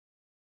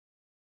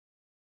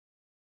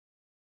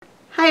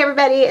Hi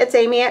everybody, it's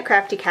Amy at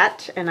Crafty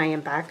Cat, and I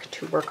am back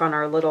to work on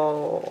our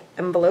little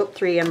envelope,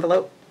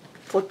 3-envelope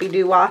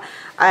flippy-doo-wah.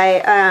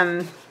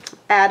 I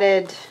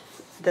added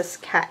this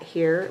cat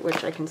here,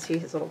 which I can see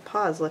his little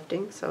paws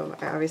lifting, so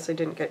I obviously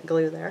didn't get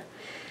glue there.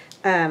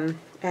 And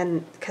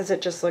because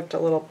it just looked a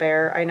little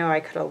bare, I know I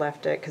could have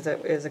left it because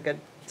it is a good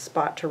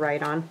spot to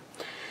write on,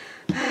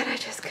 but I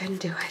just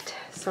couldn't do it.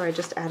 So I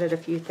just added a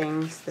few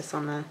things, this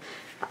on the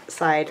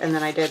side, and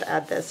then I did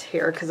add this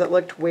here because it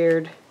looked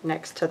weird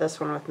next to this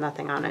one with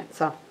nothing on it.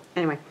 So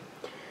anyway,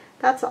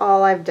 that's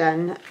all I've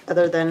done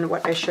other than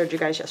what I showed you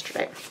guys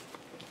yesterday.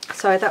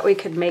 So I thought we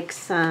could make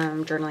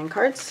some journaling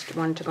cards,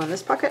 one to go in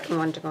this pocket and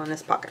one to go in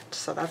this pocket.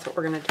 So that's what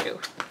we're going to do.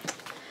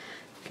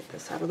 Get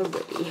this out of the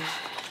way.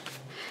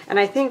 And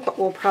I think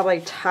we'll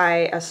probably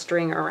tie a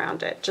string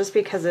around it just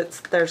because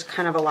there's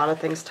kind of a lot of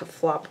things to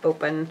flop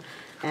open,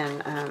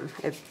 and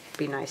it'd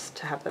be nice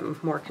to have them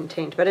more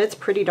contained. But it's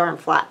pretty darn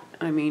flat.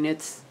 I mean,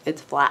 it's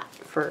flat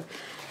for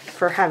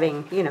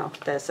having, you know,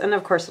 this. And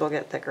of course it'll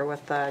get thicker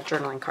with the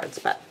journaling cards,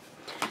 but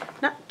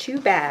not too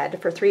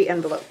bad for 3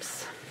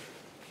 envelopes.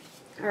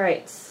 All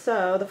right,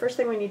 so the first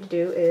thing we need to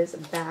do is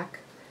back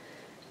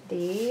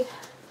the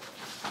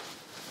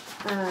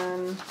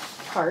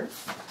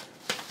cards.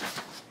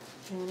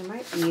 And I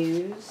might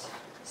use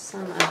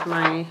some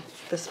of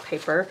this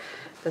paper.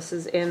 This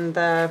is in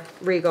the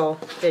Regal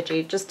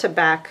Digi, just to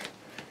back,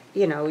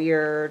 you know,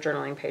 your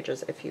journaling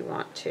pages if you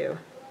want to.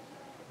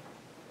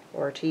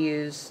 Or to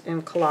use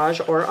in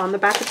collage or on the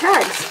back of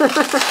tags.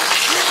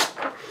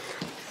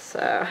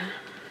 So,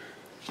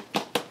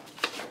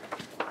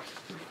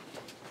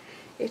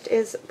 it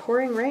is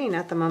pouring rain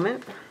at the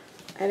moment.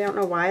 I don't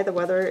know why the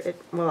weather,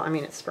 well, I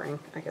mean, it's spring.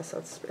 I guess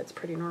it's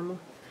pretty normal.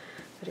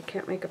 But it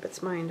can't make up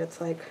its mind.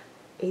 It's like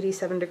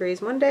 87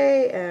 degrees one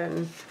day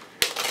and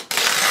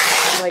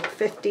like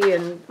 50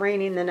 and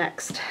raining the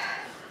next.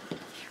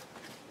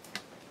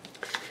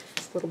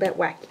 It's a little bit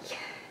wacky.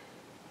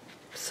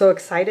 So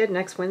excited,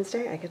 next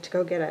Wednesday I get to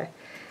go get a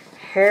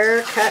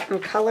haircut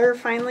and color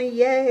finally.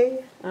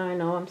 Yay! I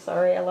know, I'm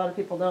sorry, a lot of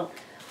people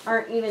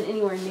aren't even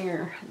anywhere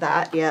near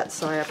that yet,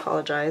 so I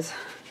apologize.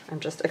 I'm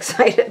just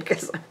excited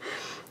because I'm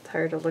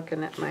tired of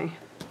looking at my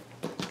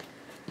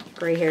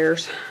gray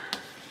hairs.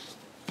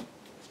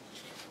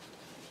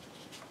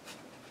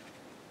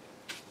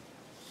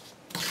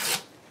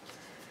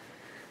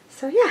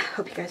 So yeah,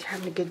 hope you guys are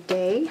having a good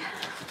day.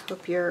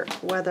 Hope your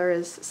weather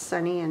is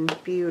sunny and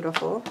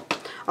beautiful.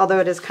 Although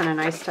it is kind of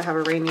nice to have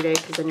a rainy day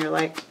because then you're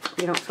like,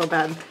 you don't feel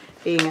bad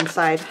being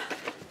inside.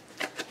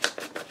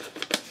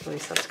 At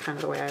least that's kind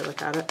of the way I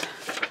look at it.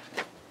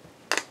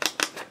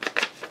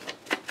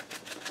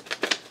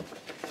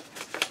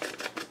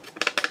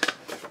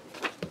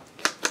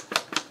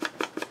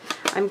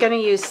 I'm going to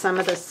use some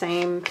of the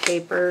same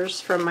papers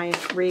from my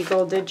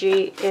Regal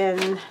Digi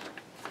in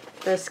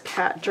this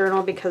cat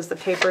journal because the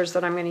papers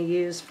that I'm going to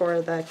use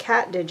for the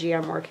cat Digi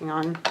I'm working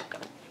on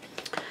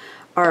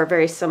are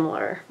very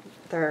similar.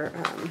 They're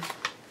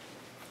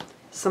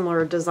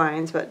similar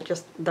designs, but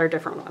just they're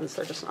different ones.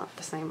 They're just not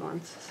the same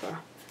ones. So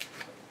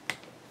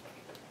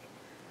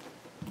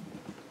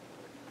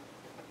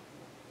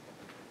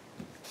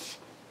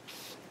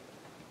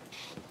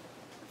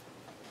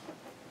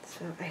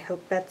I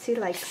hope Betsy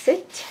likes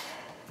it.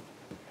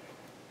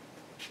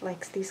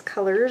 Likes these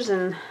colors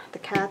and the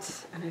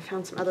cats, and I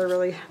found some other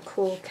really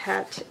cool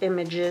cat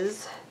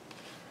images.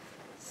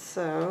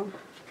 So,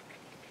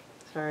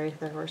 sorry,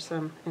 there were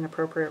some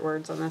inappropriate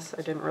words on this.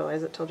 I didn't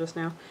realize it till just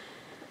now.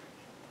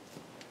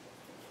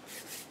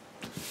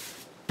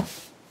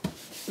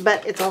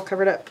 But it's all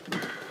covered up.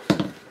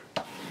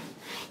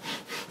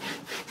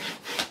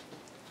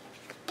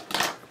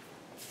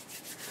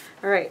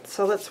 Alright,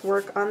 so let's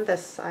work on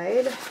this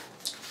side.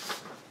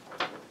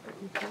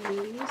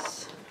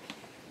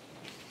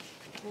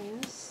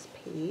 This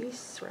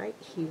piece right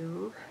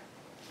here.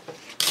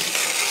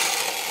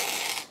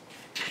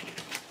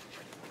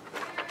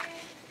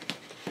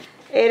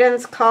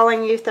 Aiden's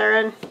calling you,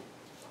 Theron.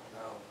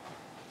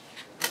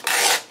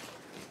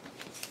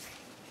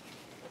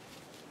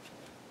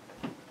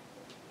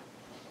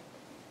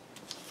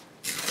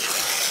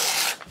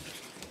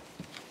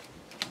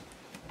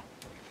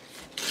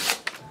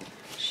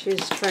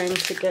 She's trying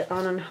to get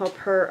on and help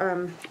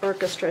her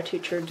orchestra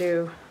teacher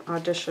do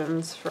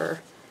auditions for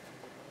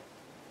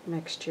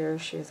next year.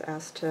 She's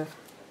asked to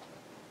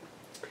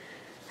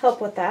help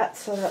with that,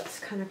 so that's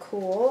kind of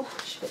cool.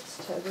 She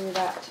gets to do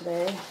that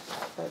today,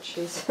 but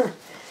she's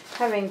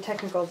having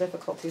technical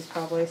difficulties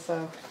probably,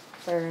 so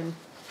Theron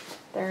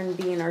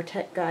being our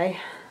tech guy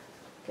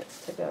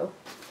gets to go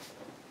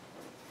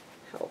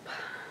help.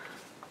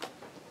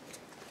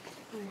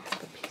 I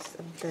have a piece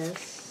of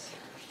this.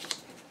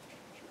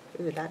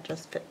 Ooh, that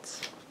just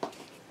fits.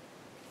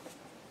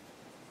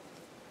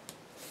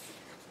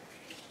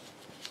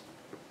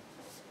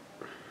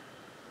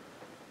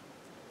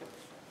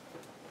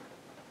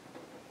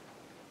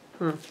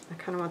 I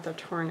kind of want the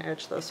torn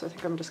edge though, so I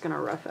think I'm just going to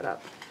rough it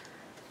up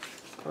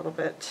a little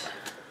bit.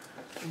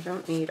 I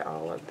don't need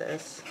all of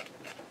this.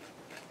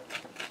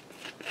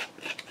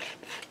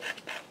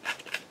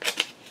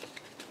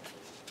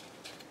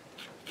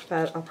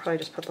 but I'll probably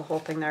just put the whole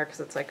thing there because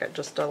it's like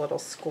just a little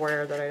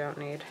square that I don't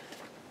need.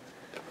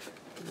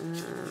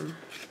 I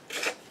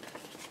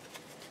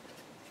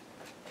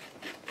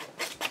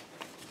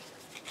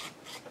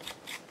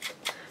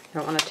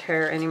don't want to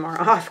tear any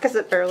more off because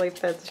it barely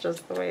fits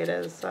just the way it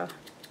is. So.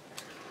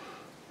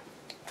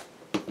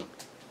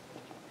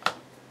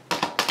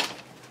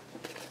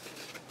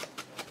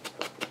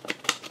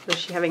 Is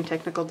she having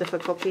technical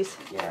difficulties?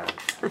 Yeah.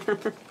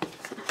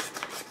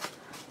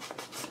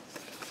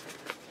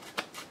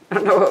 I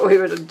don't know what we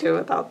would do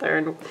without there,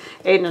 and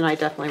Aiden and I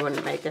definitely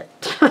wouldn't make it.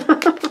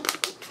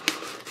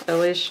 At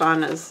least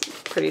Sean is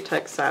pretty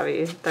tech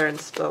savvy.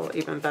 Theron's still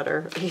even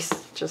better. He's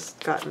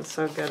just gotten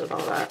so good at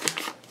all that.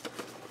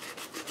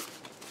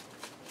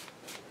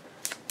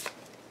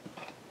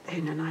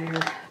 Aiden and I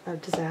are a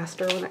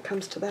disaster when it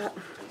comes to that.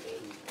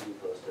 You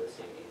close to the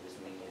same age as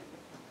me.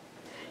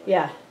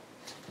 Yeah.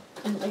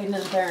 And Aiden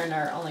and Theron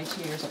are only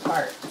 2 years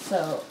apart,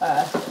 so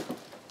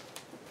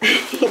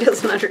he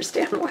doesn't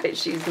understand why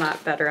she's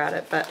not better at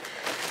it, but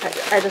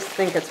I just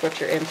think it's what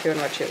you're into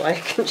and what you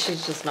like, and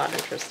she's just not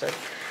interested.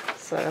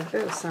 So,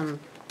 ooh, some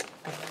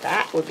of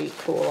that would be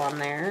cool on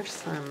there.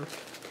 Some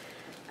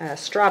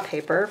straw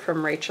paper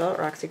from Rachel at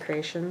Roxy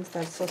Creations.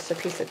 That's just a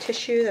piece of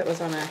tissue that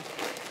was on a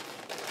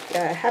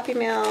Happy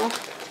Meal.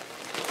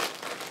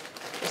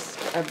 Just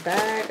a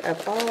bag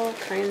of all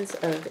kinds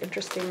of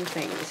interesting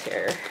things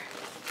here.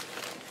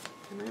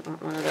 I might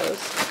want one of those.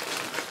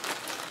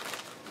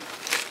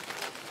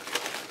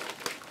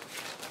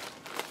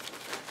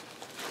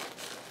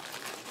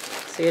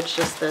 See, it's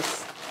just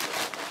this.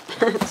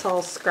 It's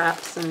all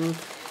scraps and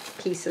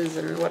pieces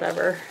and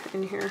whatever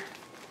in here.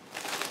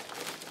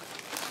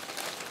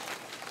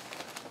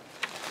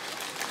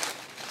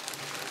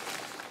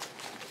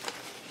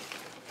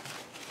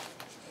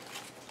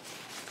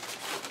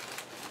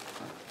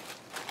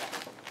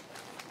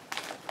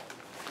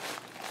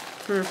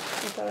 I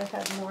thought I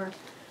had more.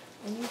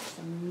 I need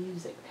some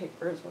music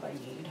paper is what I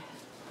need.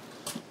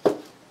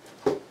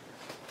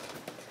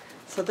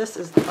 So this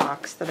is the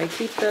box that I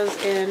keep those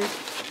in,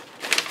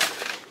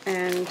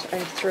 and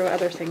I throw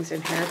other things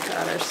in here to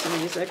add us some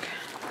music,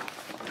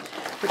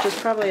 which is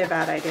probably a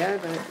bad idea,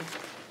 but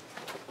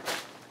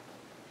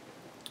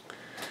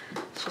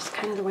it's just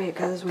kind of the way it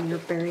goes when you're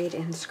buried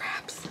in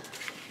scraps.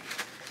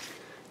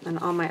 And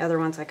all my other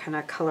ones I kind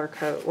of color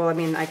code. Well, I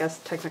mean, I guess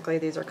technically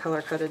these are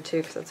color coded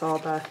too because it's all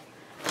the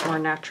more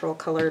natural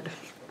colored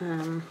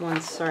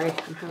ones. Sorry,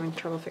 I'm having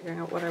trouble figuring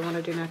out what I want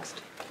to do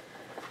next.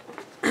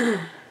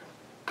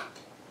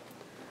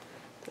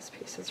 This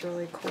piece is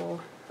really cool.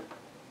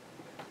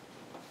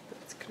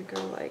 It's going to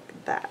go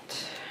like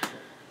that.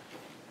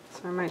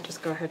 So I might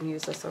just go ahead and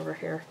use this over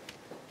here.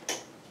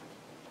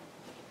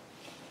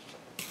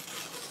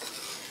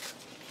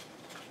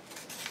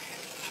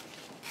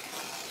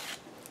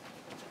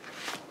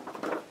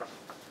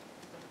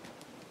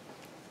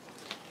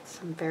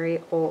 Some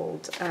very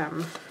old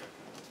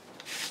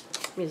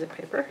music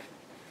paper.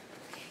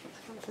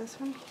 So this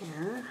one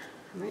here.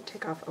 I might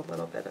take off a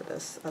little bit of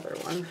this other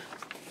one,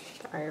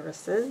 the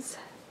irises,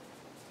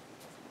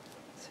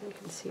 so you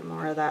can see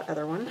more of that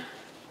other one.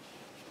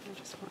 I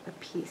just want a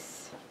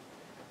piece.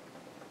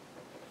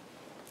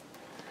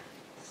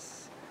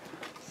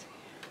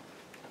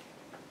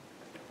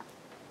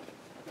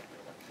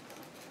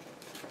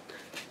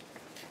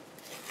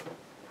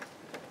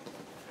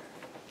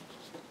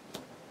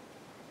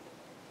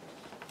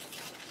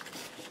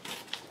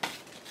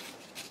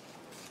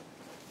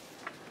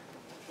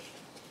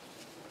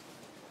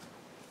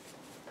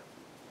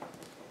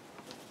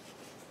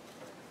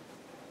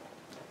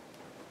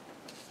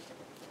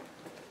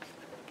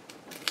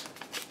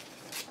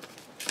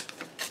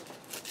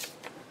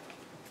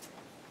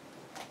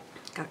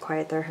 Got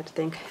quiet there, had to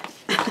think.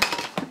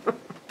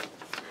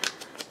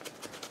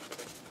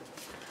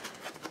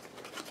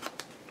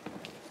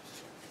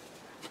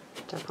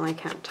 Definitely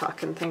can't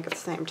talk and think at the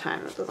same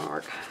time. It doesn't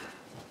work.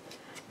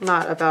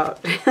 Not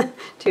about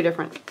two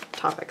different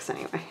topics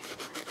anyway.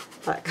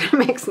 That kind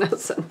of makes no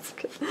sense.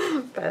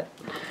 But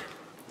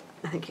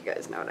I think you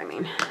guys know what I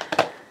mean.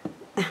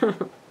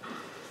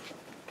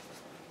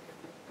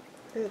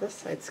 Ooh, this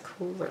side's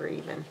cooler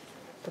even.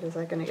 But is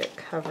that going to get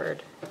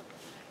covered?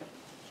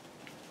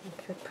 I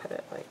could put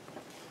it like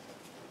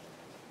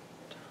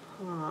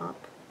top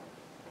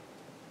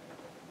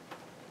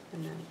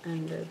and then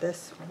under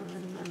this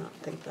one. I don't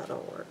think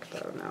that'll work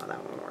though. No,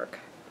 that won't work.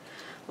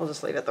 We'll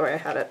just leave it the way I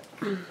had it.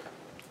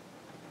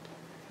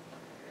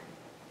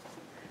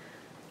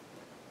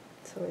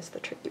 It's always the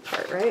tricky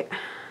part, right?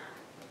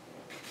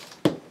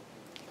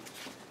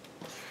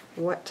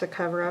 What to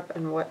cover up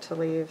and what to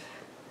leave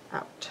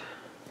out.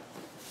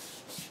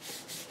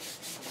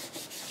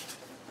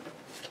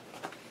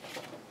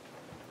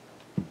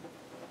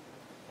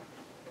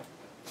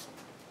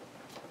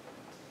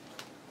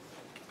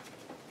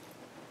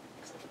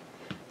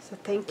 So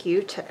thank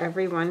you to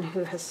everyone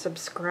who has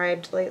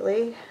subscribed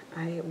lately.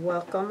 I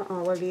welcome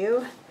all of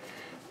you.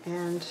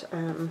 And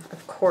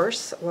of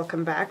course,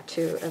 welcome back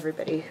to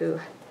everybody who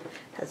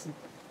has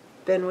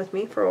been with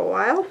me for a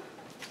while.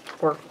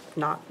 or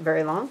not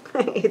very long,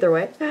 either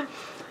way.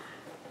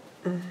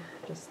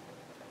 Just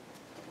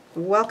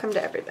welcome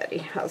to everybody.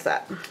 How's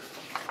that?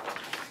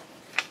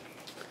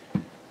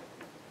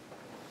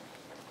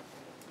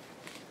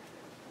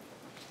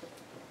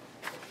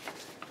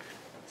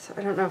 So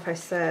I don't know if I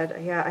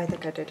said, yeah, I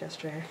think I did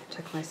yesterday. I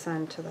took my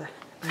son to the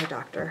eye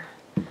doctor.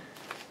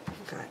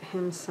 Got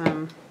him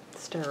some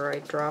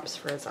steroid drops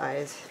for his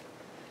eyes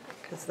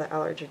because the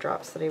allergy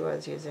drops that he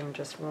was using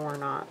just were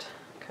not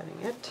cutting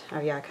it. Oh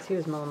yeah, because he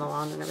was mowing the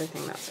lawn and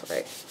everything, that's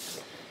right.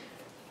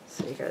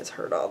 So you guys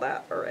heard all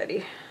that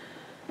already.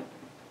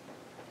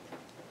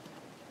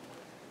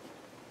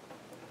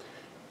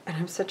 And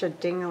I'm such a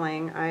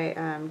dingling.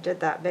 I did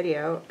that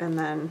video and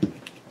then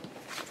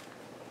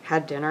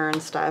had dinner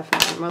and stuff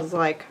and was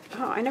like,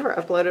 oh, I never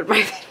uploaded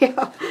my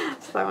video.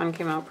 So that one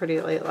came out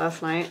pretty late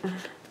last night.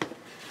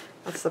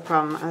 That's the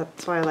problem.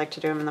 That's why I like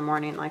to do them in the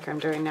morning like I'm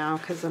doing now,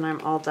 because then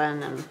I'm all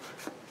done and,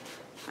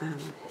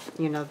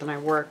 you know, then I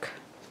work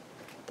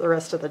the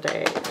rest of the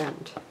day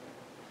and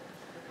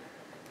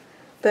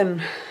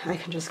then I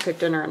can just cook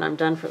dinner and I'm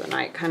done for the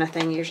night kind of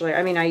thing usually.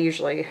 I mean, I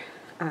usually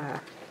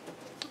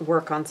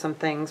work on some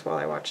things while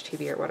I watch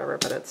TV or whatever,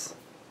 but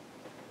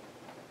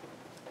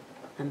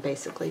I'm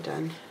basically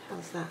done.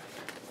 How's that?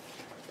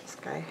 This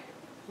guy,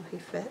 will he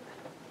fit?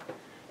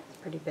 It's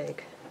pretty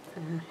big.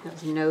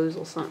 His nose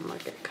will something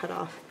like get cut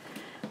off.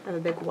 I have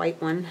a big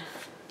white one.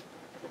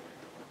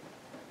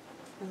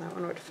 And that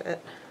one would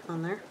fit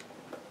on there.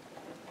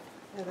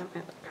 Yeah, that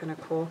might look kind of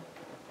cool.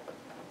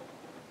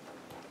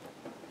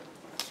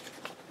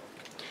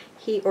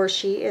 He or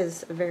she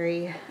is a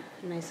very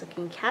nice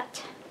looking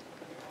cat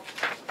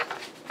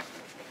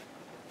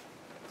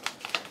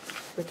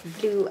with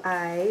blue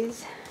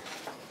eyes.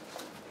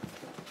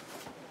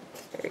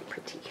 Very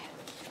pretty.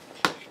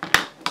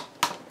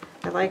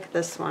 I like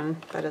this one,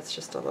 but it's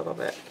just a little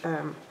bit,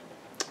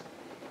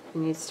 it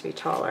needs to be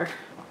taller.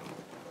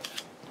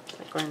 It's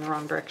like going the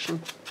wrong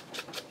direction.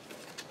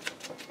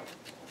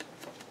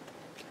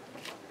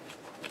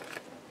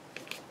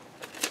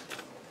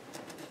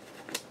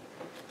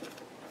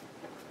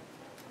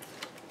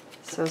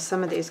 So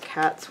some of these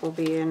cats will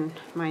be in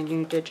my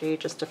new digi,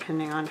 just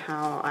depending on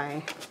how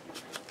I'm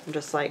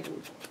just like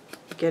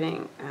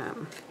getting,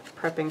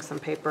 prepping some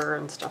paper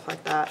and stuff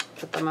like that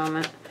at the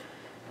moment.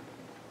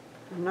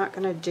 I'm not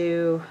going to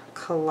do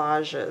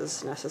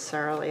collages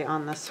necessarily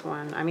on this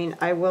one. I mean,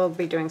 I will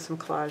be doing some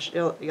collage.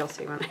 You'll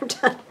see when I'm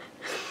done.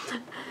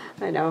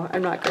 I know,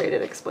 I'm not great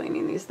at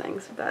explaining these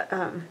things, but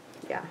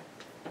yeah,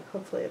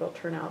 hopefully it'll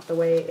turn out the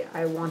way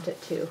I want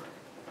it to,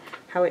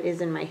 how it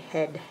is in my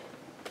head.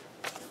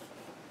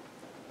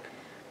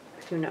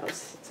 Who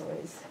knows? It's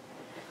always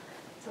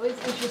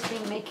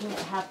interesting making it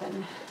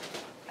happen.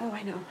 Oh,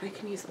 I know, I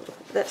can use a little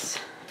bit of this.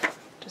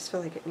 Just feel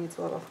like it needs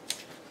a little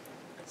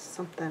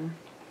something.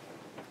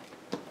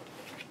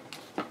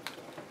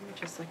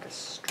 Just like a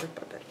strip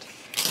of it.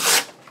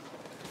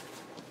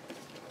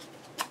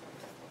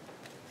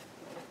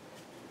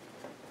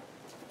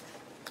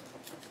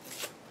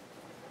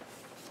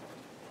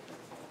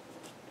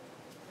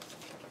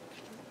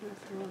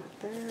 If I want it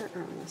there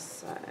or on this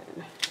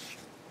side.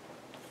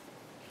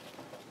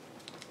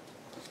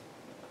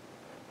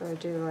 But I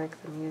do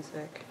like the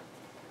music.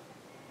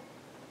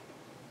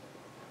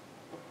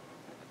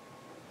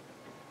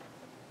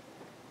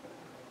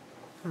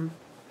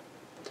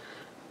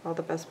 All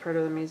the best part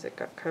of the music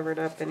got covered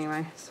up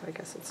anyway, so I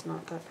guess it's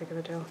not that big of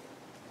a deal.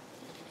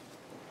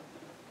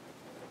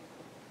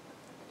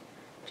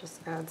 Just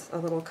adds a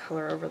little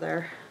color over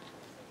there.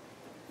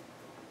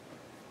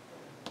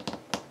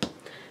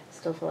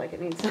 Still feel like it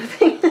needs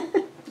something.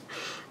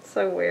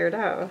 So weird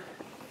how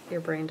your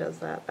brain does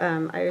that.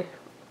 I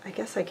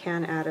guess I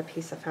can add a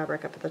piece of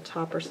fabric up at the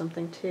top or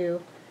something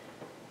too.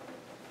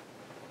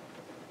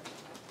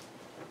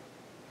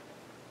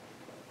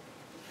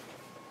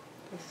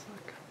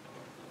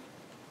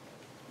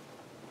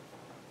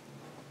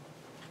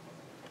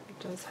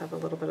 It does have a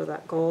little bit of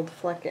that gold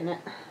fleck in it.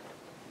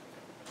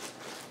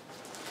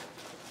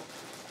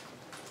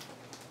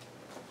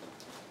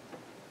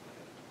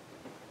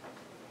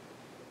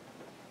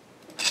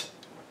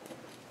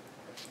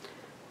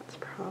 That's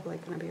probably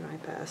going to be my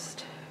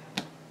best.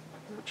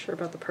 I'm not sure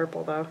about the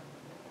purple though.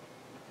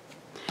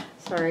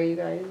 Sorry, you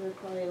guys are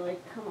probably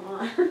like, come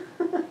on.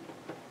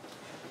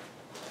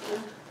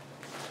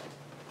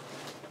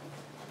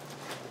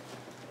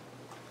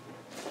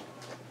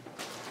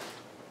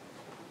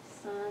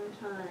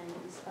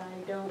 Sometimes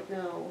I don't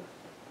know.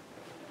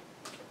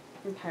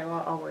 Okay,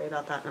 well, I'll worry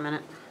about that in a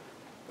minute.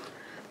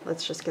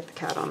 Let's just get the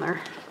cat on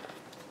there.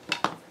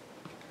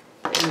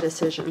 The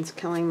indecision's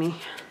killing me.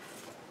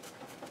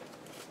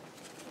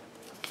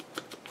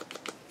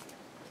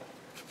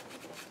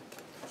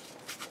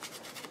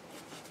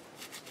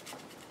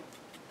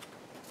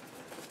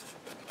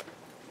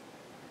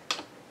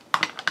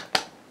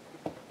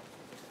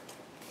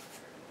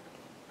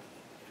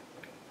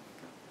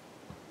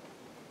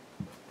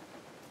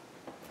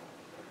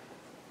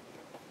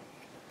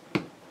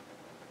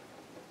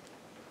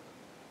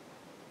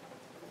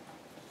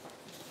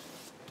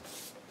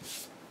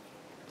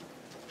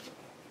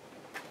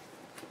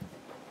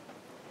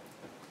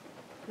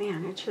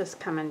 Man, it's just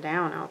coming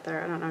down out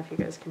there. I don't know if you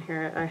guys can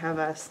hear it. I have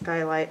a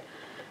skylight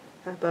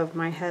above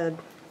my head,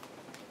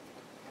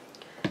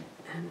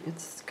 and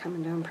it's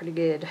coming down pretty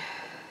good.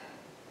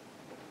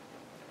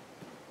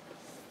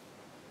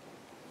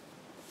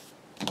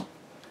 It's kind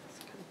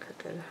of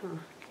crooked, huh?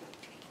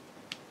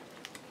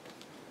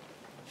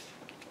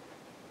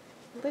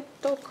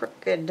 Little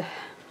crooked.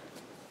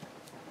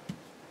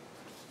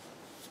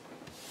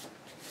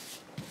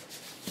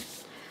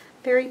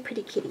 Very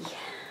pretty kitty.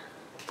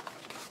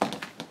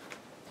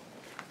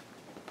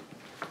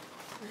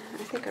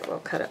 I think I will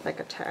cut it like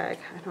a tag.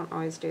 I don't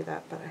always do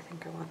that, but I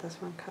think I want this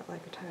one cut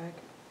like a tag.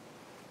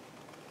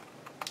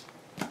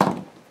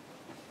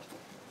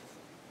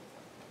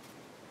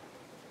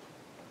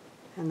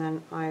 And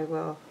then I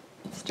will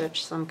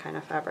stitch some kind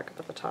of fabric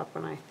up at the top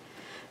when I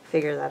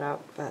figure that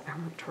out, but I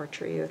won't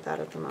torture you with that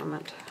at the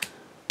moment.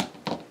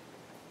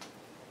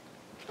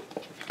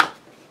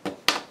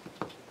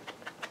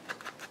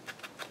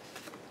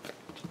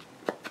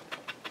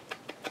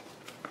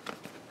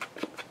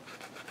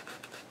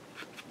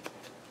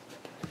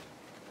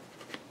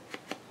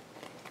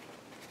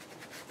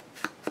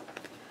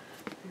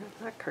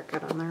 That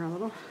crooked on there a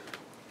little,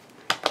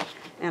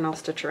 and I'll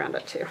stitch around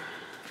it too,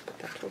 but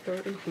that will go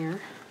in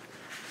here.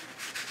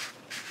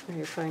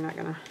 You're probably not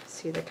gonna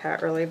see the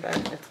cat really, but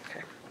it's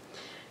okay.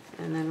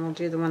 And then we'll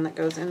do the one that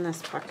goes in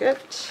this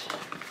pocket,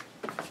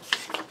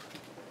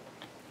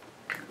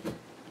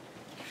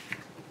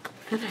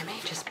 and I may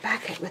just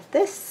back it with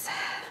this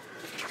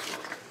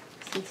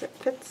since it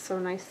fits so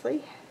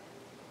nicely.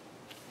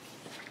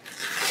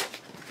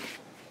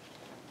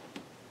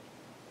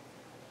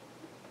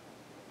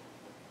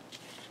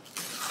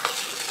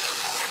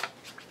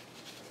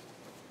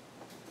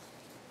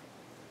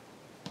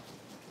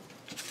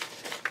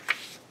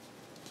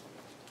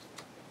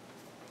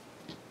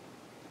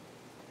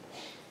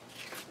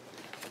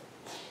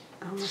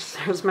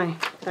 There's my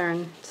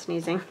Theron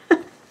sneezing.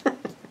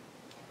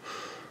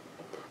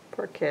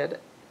 Poor kid.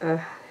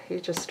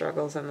 He just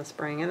struggles in the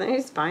spring, and then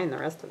he's fine the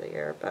rest of the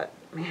year, but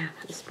man,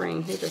 in the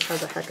spring he just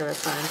has a heck of a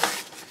time.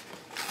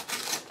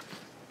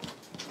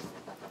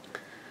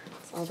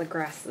 It's all the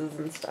grasses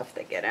and stuff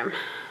that get him.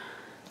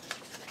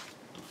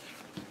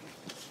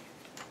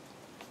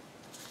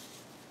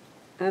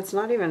 And it's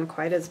not even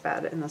quite as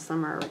bad in the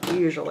summer.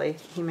 Usually,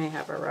 he may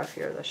have a rough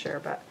year this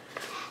year, but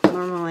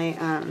normally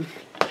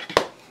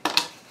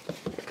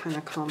it kind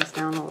of calms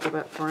down a little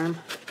bit for him.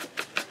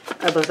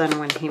 Other than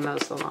when he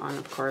mows the lawn,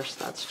 of course,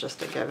 that's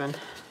just a given.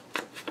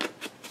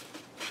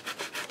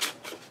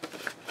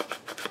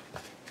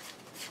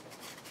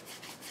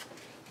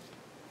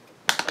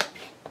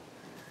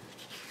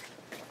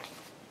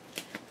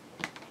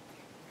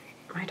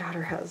 My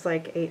daughter has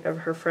like 8 of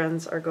her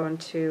friends are going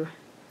to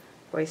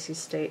Boise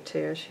State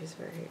too. She's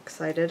very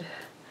excited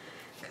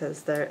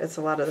because it's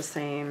a lot of the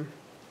same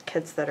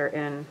kids that are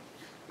in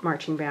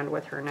marching band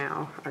with her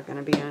now are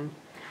going to be in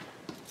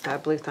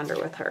Blue Thunder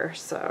with her,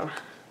 so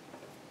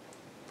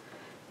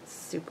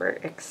super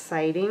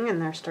exciting,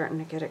 and they're starting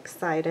to get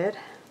excited.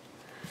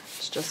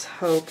 Let's just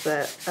hope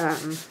that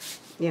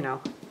you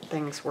know,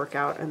 things work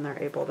out and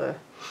they're able to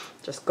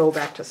just go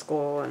back to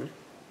school and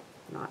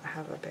not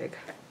have a big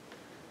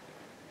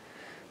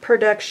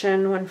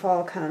production when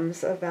fall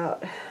comes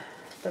about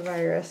the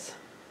virus,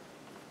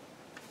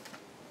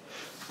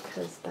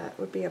 because that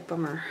would be a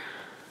bummer.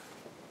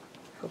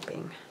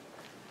 Hoping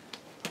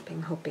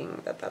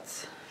that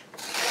that's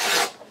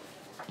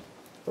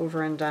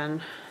over and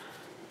done,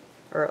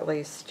 or at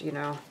least, you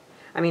know,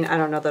 I mean, I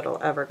don't know that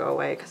it'll ever go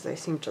away because they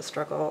seem to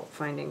struggle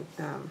finding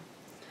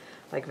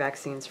like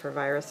vaccines for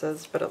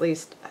viruses, but at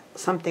least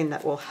something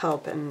that will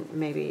help and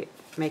maybe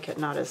make it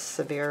not as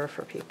severe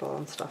for people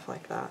and stuff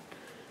like that.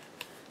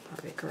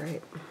 That'd be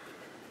great.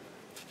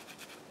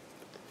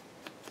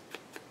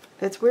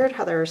 It's weird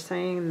how they were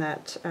saying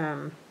that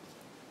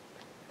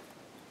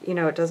you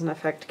know, it doesn't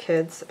affect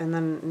kids, and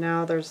then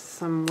now there's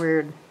some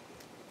weird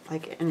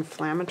like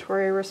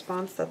inflammatory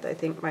response that they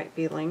think might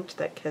be linked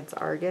that kids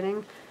are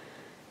getting.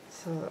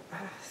 So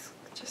it's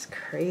just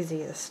crazy,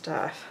 this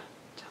stuff,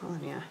 I'm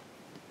telling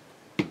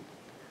you.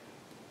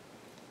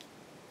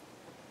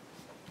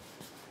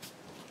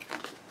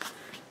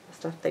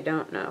 Stuff they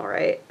don't know,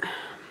 right?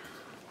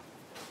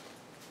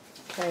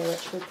 Okay, what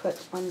should we put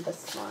on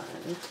this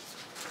one?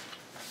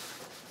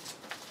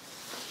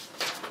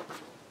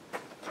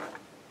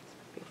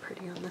 Be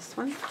pretty on this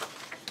one.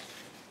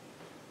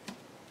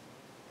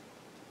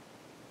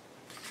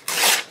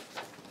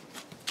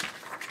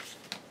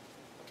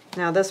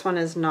 Now this one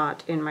is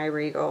not in my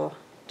Regal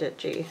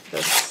Digi.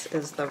 This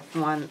is the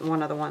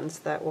one of the ones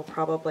that will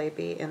probably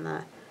be in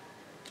the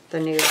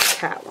new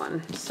cat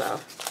one.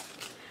 So,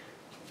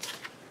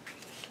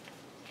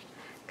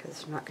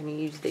 because I'm not going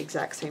to use the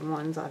exact same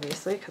ones,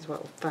 obviously, because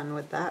what fun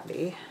would that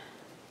be?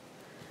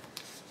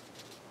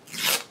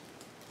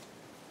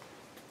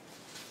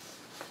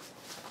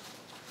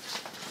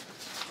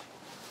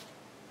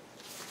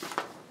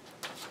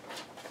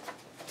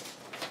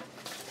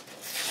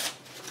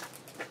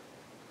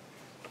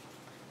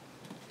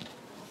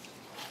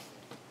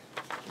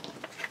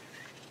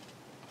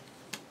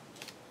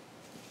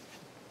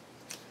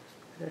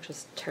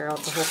 just tear out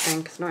the whole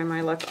thing because knowing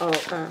my luck, I'll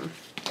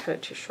cut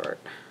it too short.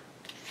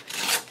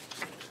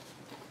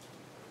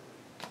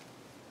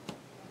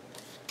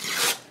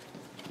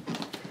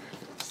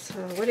 So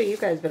what have you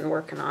guys been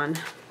working on?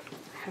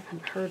 I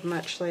haven't heard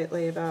much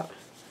lately about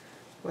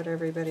what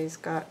everybody's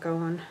got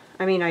going.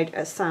 I mean,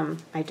 some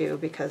I do,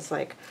 because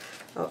like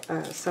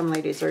some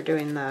ladies are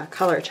doing the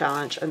color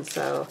challenge, and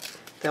so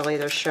they'll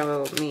either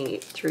show me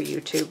through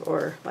YouTube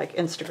or like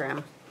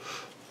Instagram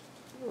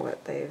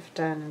what they've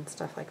done and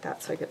stuff like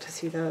that, so I get to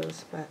see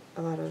those. But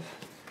a lot of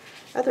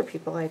other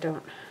people, I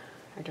don't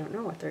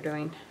know what they're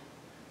doing.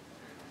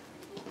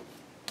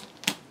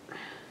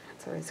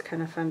 It's always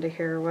kind of fun to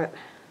hear what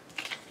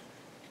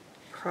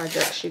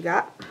projects you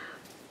got.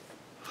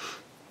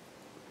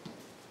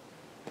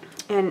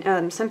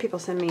 And some people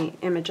send me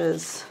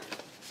images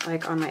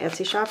like on my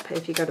Etsy shop.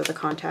 If you go to the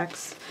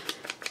contacts,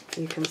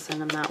 you can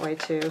send them that way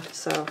too.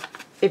 So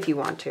if you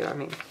want to, I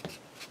mean,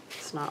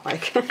 it's not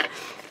like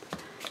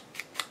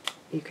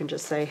you can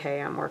just say,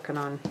 hey, I'm working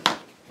on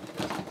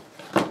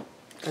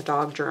a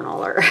dog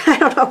journal, or I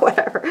don't know,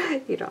 whatever.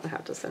 You don't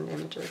have to send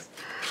images.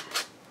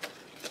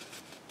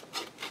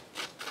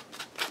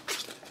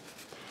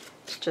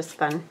 It's just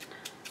fun.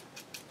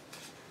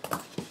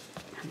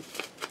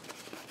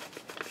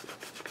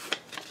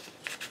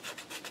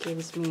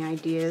 Gives me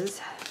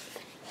ideas.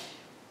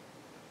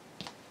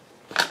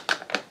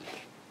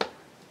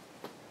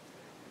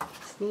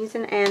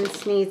 Sneezing and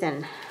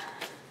sneezing.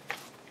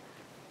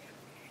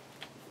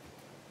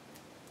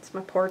 It's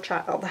my poor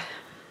child.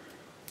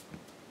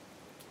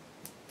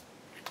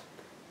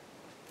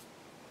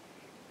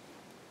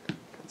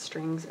 Got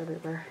strings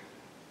everywhere.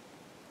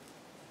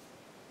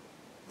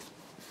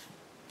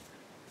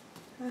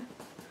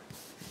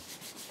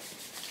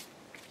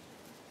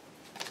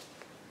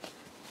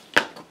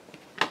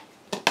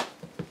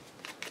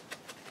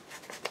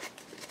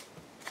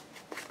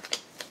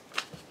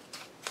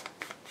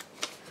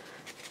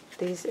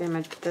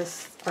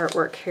 This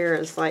artwork here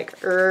is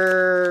like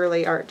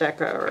early Art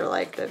Deco, or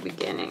like the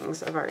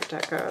beginnings of Art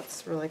Deco.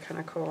 It's really kind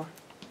of cool.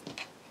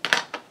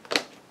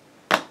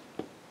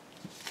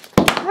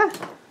 Ah,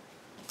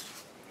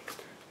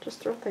 just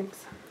throw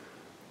things.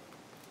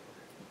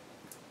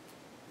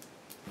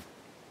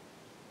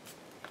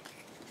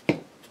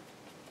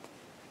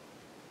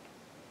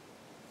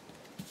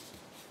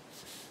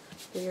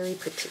 Very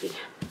pretty.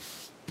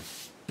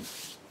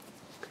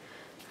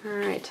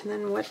 Alright, and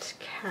then what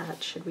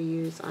cat should we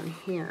use on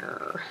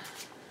here?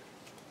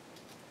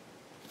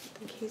 I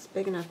think he's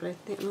big enough, but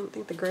I don't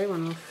think the gray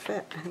one will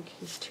fit. I think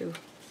he's too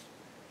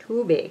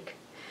big.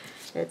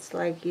 It's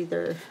like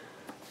either,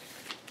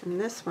 and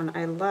this one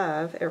I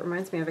love. It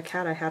reminds me of a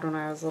cat I had when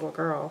I was a little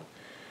girl.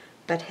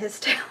 But his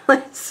tail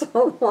is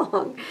so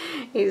long.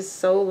 He's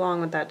so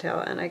long with that tail,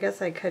 and I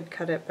guess I could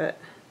cut it, but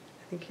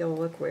I think he'll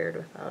look weird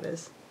without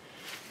his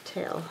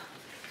tail.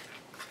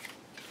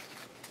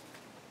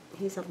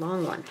 He's a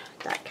long one,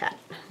 that cat.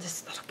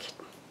 This little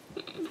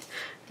kitten.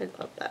 I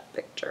love that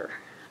picture.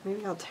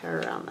 Maybe I'll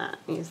tear around that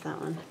and use that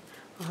one.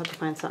 I'll have to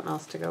find something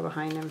else to go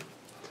behind him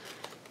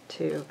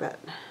too, but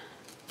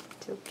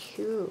so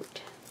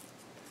cute.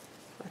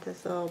 With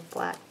his little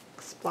black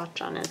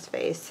splotch on his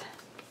face.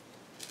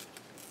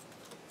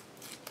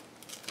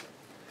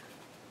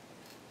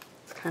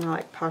 It's kind of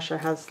like Pasha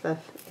has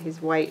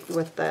he's white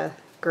with the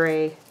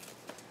gray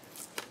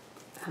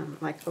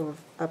like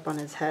up on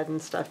his head and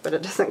stuff, but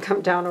it doesn't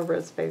come down over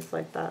his face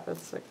like that.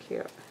 That's so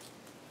cute.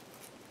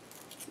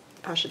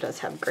 Pasha does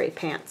have gray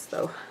pants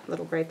though,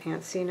 little gray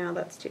pants. See, now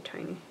that's too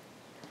tiny.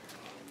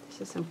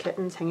 This is some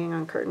kittens hanging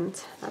on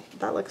curtains.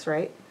 That looks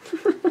right.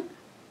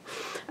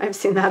 I've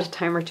seen that a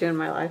time or two in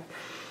my life.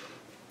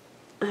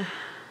 I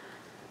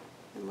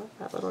love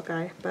that little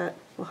guy, but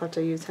we'll have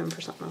to use him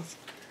for something else.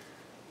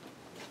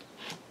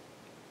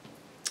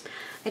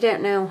 I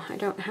don't know. I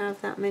don't have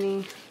that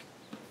many.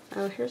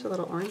 Oh, here's a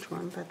little orange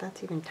one, but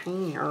that's even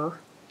tinier.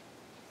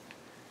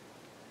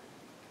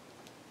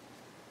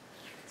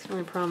 It's the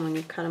only problem when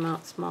you cut them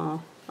out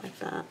small like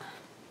that.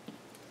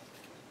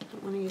 I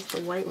don't want to use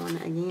the white one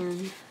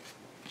again.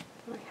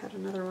 I had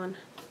another one.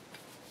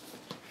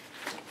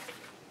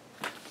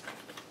 I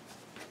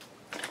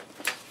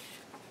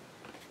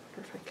wonder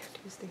if I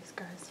could use these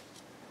guys.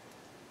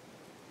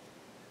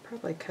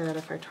 Probably could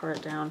if I tore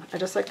it down. I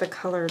just like the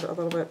color a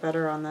little bit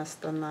better on this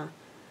than the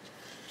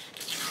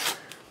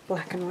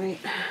black and white,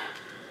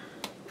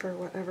 for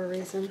whatever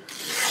reason.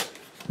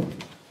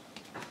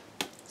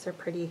 These are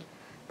pretty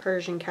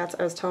Persian cats.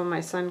 I was telling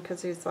my son,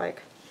 because he's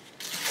like,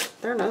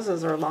 their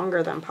noses are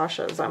longer than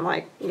Pasha's. I'm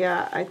like,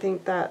 yeah, I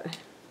think that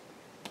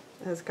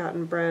has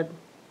gotten bred,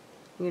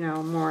 you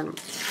know,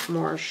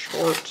 more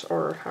short,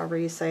 or however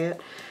you say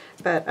it.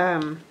 But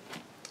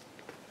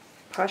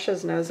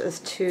Pasha's nose is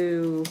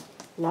too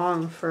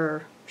long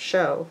for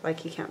show. Like,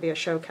 he can't be a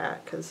show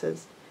cat because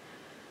his,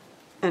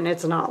 and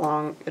it's not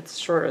long, it's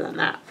shorter than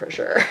that for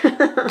sure.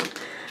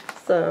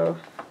 So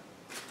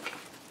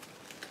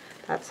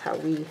that's how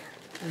we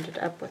ended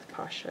up with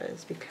Pasha,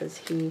 is because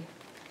he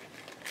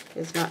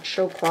is not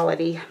show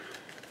quality.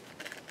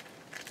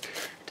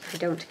 I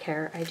don't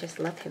care. I just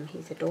love him.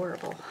 He's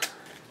adorable.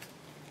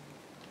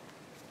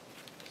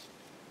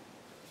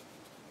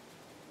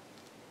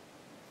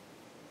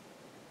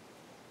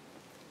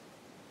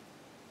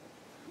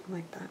 I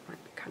like that.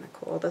 Might be kind of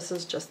cool. This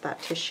is just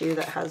that tissue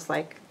that has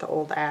like the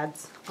old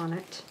ads on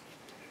it.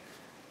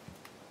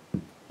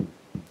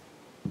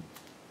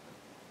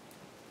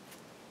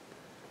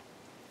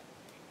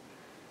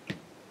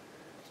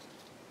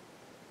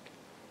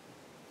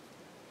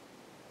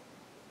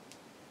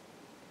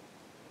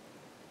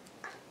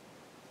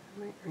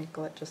 I might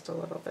wrinkle it just a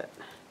little bit.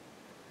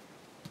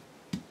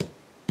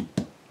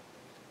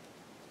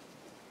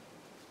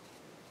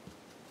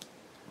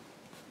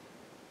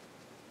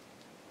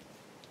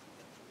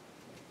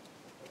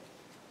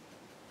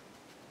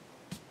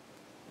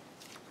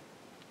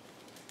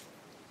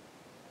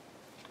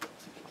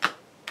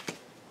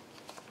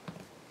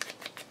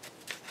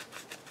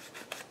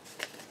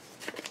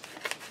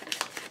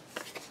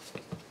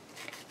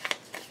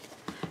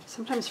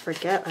 Sometimes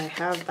forget I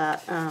have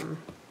that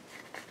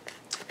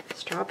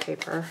straw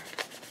paper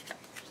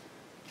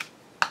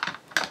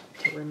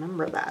to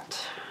remember that.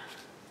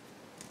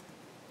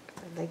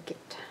 I like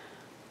it.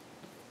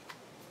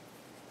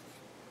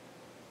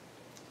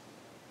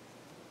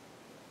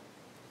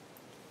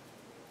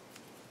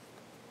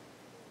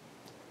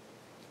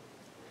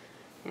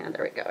 And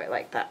there we go, I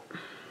like that.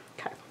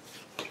 Okay,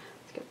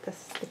 let's get this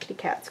sticky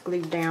cats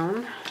glued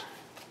down.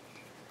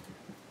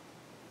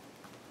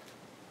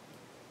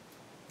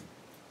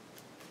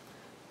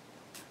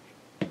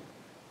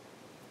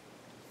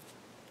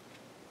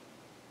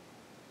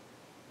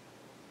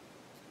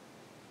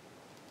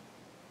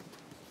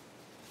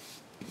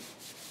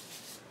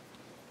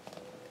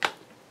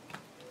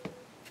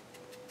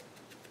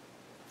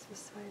 This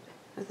side.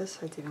 Oh, this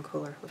side's even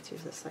cooler. Let's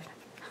use this side.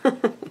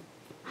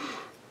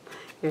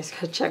 You just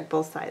gotta check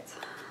both sides,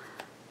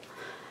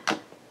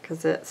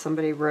 because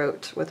somebody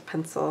wrote with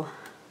pencil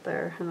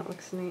there, and it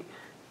looks neat.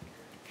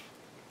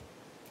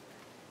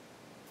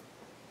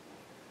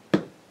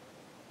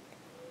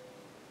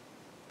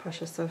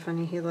 Posh is so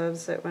funny. He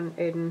loves it when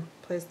Aiden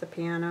plays the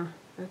piano.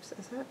 Oops,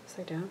 is that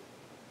upside down?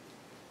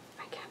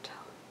 I can't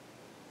tell.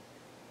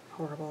 I'm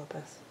horrible at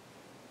this.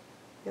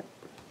 Yep,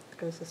 it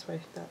goes this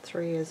way. That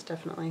 3 is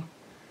definitely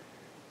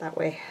that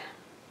way.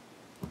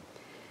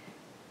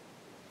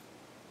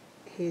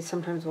 He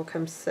sometimes will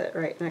come sit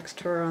right next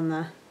to her on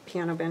the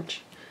piano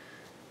bench.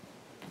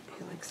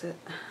 He likes it.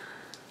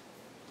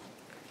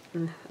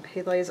 And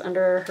he lays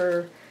under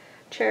her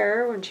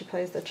chair when she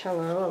plays the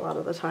cello a lot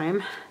of the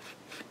time.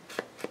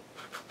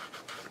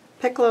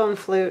 Piccolo and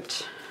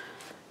flute,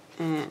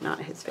 not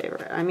his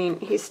favorite. I mean,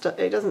 he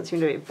doesn't seem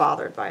to be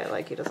bothered by it,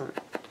 like he doesn't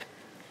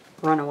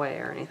run away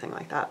or anything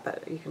like that,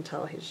 but you can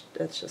tell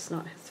it's just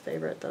not his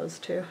favorite, those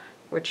two,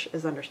 which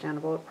is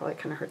understandable. It probably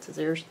kind of hurts his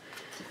ears.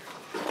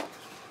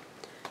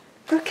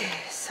 Okay,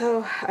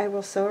 so I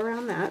will sew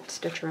around that,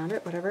 stitch around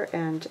it, whatever,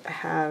 and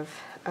have,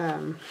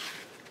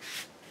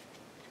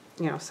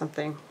 you know,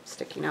 something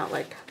sticking out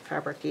like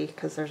fabric-y,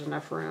 because there's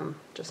enough room,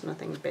 just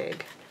nothing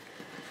big.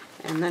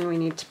 And then we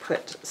need to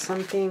put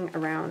something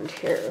around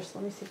here. So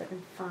let me see if I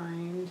can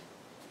find.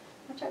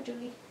 Watch out,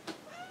 Julie.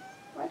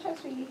 Watch out,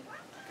 sweetie.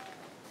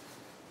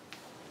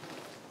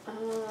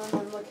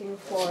 I'm looking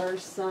for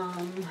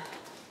some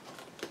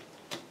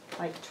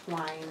like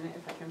twine,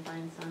 if I can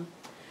find some.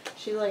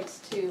 She likes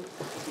to,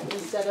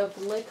 instead of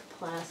lick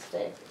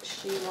plastic,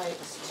 she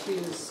likes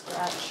to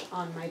scratch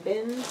on my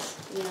bins.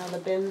 You know, the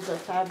bins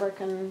of fabric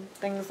and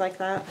things like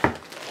that.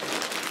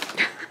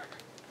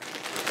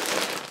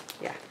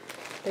 Yeah,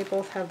 they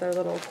both have their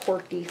little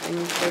quirky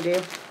things they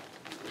do.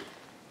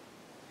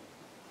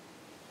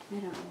 I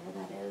don't know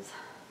where that is.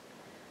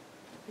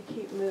 I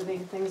keep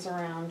moving things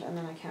around and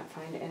then I can't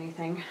find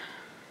anything.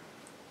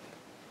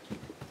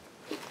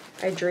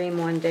 I dream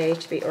one day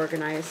to be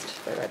organized,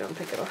 but I don't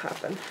think it'll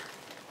happen.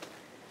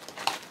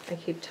 I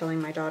keep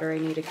telling my daughter I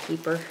need a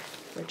keeper,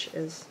 which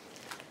is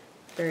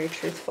very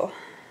truthful.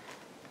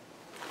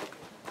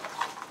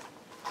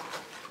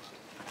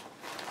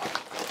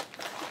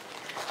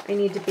 I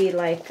need to be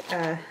like,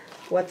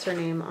 what's her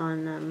name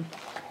on,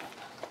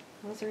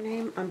 what was her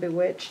name? On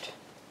Bewitched.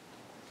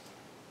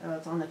 Oh,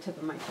 it's on the tip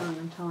of my tongue,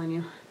 I'm telling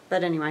you.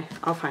 But anyway,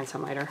 I'll find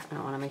some later. I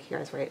don't want to make you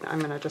guys wait. I'm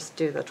going to just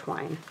do the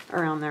twine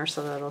around there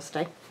so that it'll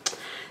stay.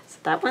 So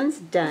that one's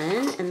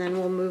done, and then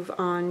we'll move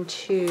on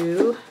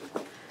to,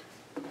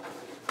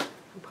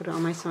 I'll put it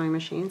on my sewing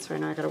machine so I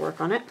know I got to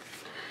work on it.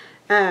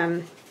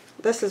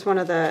 This is one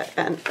of the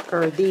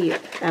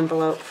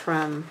envelope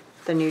from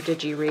the new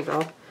Digi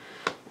Regal,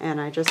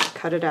 and I just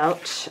cut it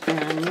out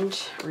and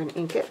we're going to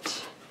ink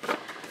it.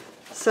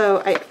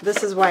 So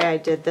this is why I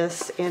did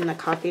this in the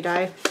coffee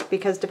dye,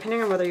 because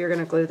depending on whether you're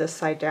going to glue this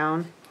side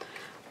down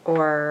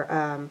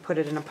or put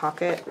it in a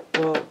pocket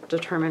will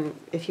determine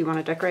if you want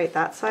to decorate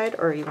that side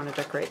or you want to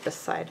decorate this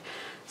side.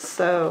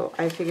 So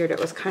I figured it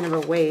was kind of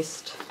a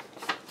waste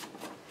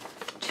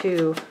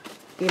to,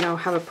 you know,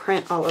 have a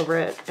print all over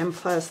it, and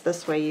plus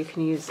this way you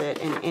can use it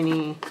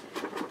in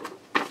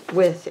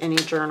with any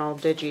journal,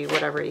 digi,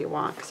 whatever you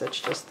want, because it's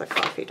just the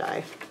coffee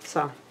dye.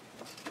 So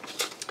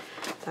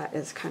that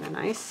is kind of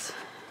nice.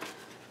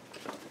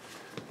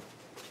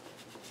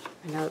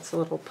 I know it's a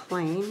little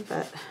plain,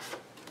 but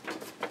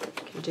you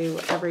can do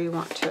whatever you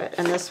want to it.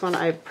 And this one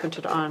I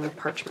printed on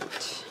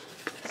parchment.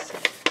 So.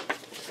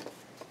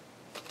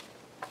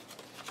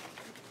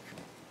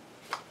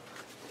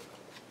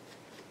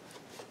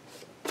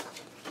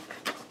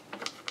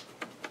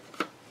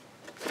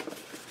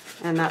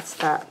 And that's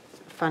that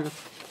fun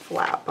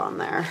flap on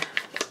there.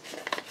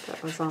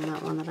 That was on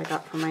that one that I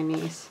got from my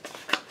niece.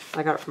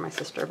 I got it from my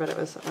sister, but it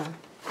was one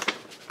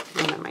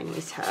that my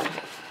niece had.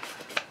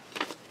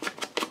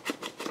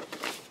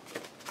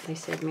 They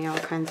saved me all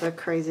kinds of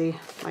crazy,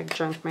 like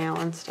junk mail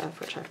and stuff,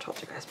 which I've told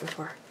you guys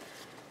before.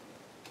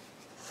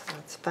 So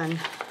it's fun.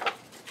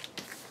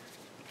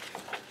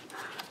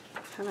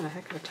 I'm having a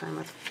heck of a time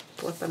with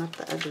flipping up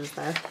the edges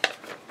there.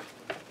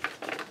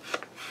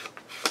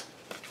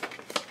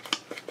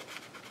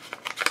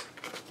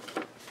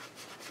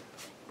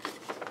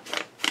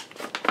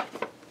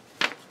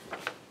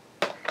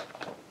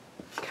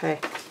 Okay,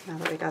 now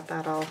that we got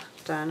that all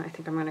done, I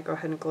think I'm going to go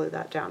ahead and glue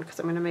that down because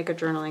I'm going to make a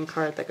journaling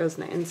card that goes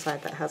in the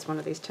inside that has one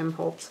of these Tim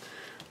Holtz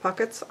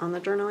pockets on the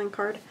journaling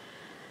card.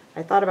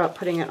 I thought about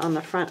putting it on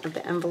the front of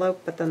the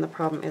envelope, but then the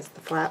problem is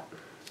the flap,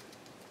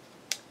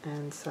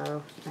 and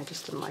so I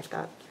just didn't like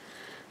that.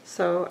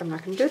 So I'm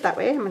not going to do it that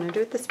way, I'm going to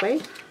do it this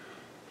way.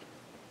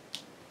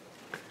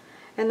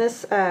 And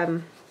this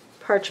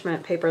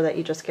parchment paper that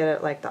you just get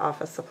at like the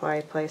office supply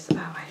place, oh,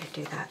 why did I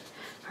do that?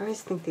 I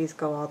always think these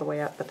go all the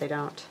way up, but they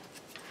don't.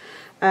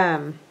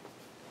 Should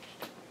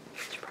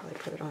probably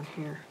put it on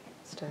here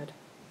instead.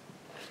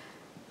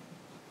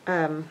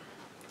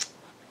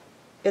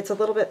 It's a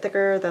little bit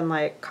thicker than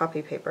like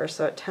copy paper,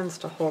 so it tends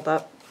to hold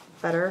up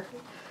better.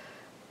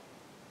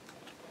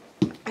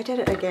 I did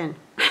it again.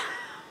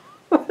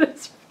 What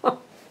is wrong?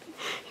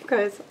 You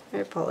guys, I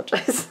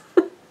apologize.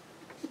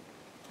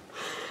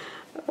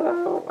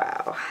 Oh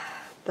wow,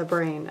 the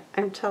brain.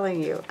 I'm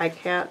telling you, I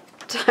can't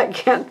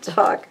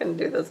talk and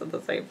do this at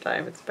the same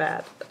time. It's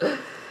bad.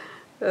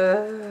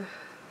 If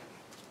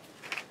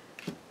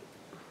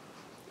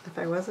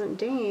I wasn't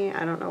Dee,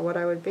 I don't know what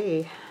I would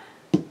be.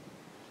 It's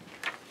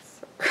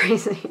so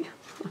crazy.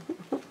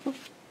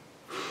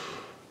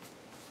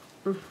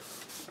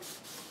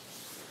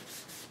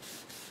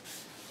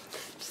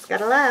 Just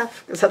gotta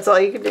laugh, because that's all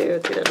you can do.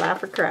 It's either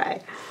laugh or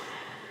cry.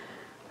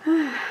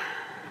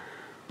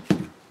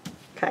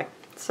 Okay,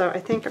 so I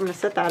think I'm going to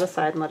set that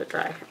aside and let it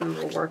dry. And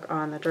we'll work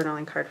on the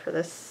journaling card for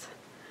this,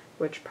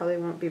 which probably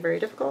won't be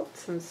very difficult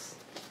since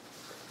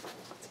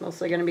it's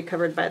mostly going to be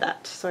covered by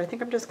that. So I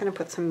think I'm just going to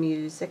put some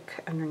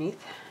music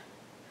underneath.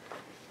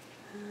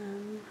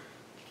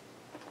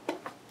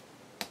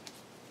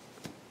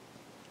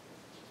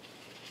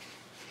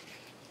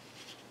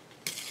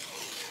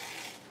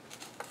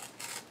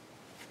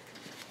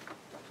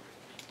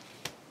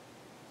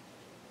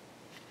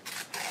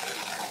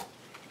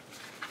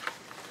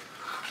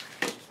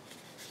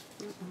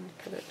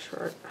 Cut it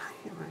short.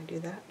 I don't want to do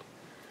that.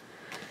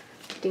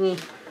 Dingy.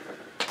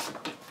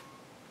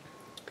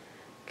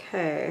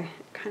 Okay,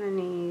 it kind of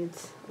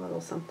needs a little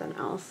something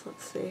else.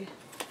 Let's see.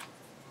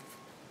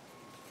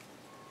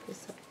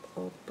 Piece of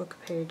old book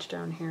page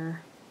down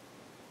here.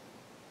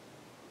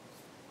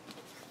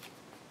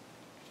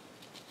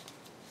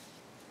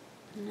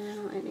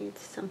 Now it needs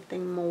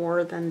something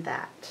more than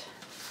that.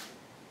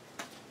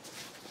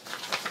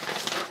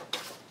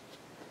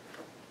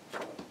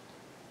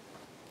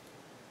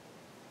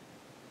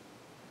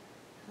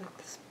 Like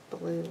this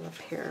blue up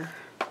here.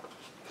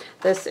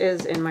 This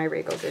is in my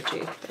Regal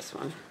Digi, this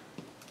one.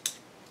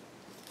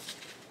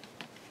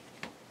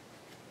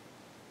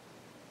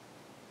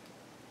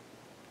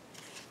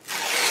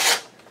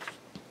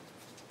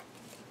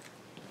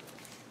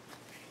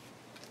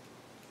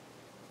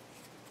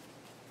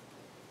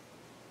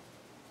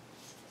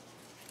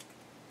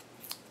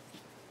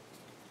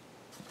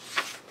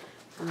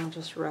 And I'll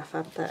just rough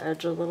up the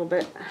edge a little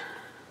bit.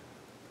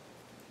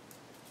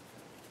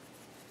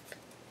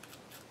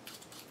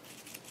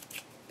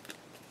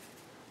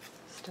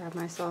 Stab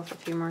myself a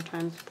few more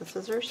times with the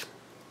scissors.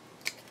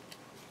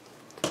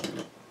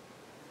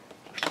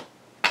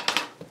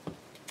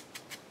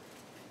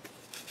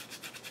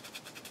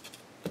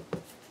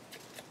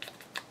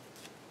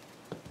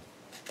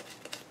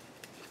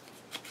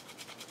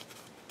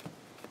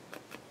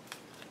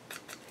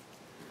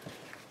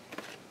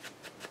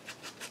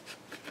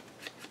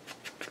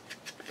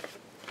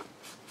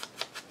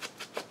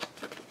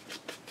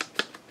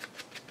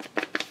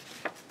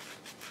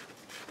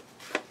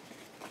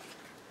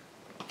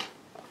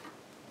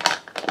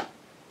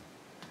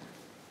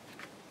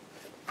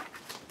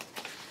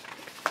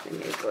 I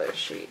need a glue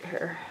sheet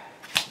here.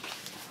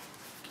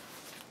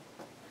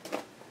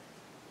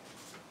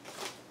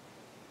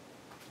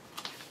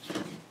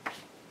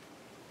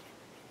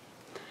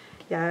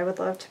 Yeah, I would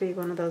love to be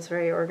one of those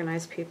very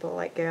organized people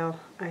like Gail.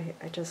 I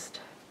just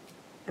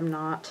am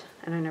not,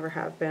 and I never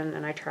have been,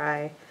 and I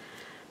try,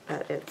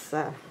 but it's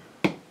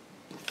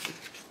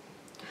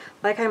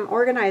like I'm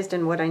organized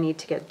in what I need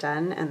to get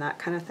done and that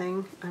kind of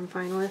thing I'm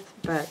fine with,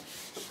 but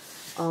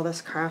all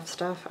this craft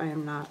stuff I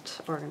am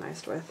not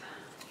organized with.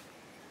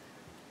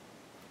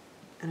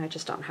 And I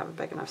just don't have a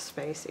big enough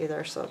space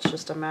either, so it's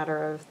just a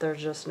matter of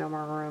there's just no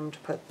more room to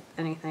put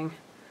anything.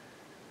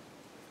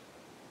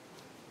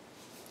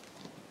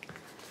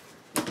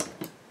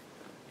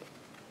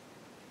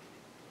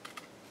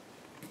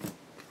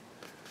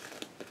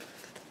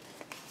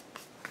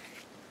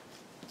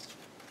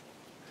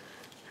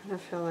 I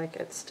feel like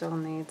it still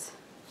needs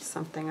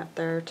something up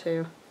there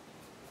too.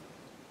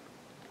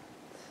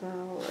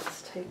 So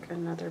let's take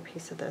another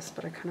piece of this,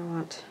 but I kind of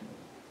want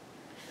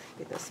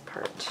maybe this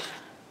part.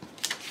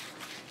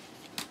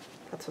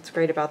 That's what's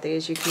great about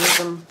these. You can use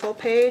them full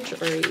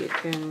page or you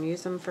can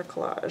use them for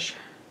collage.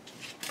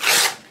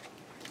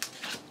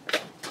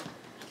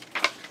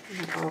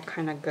 And they all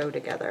kind of go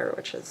together,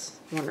 which is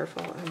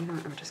wonderful. Oh, you know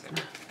what, I'm just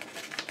gonna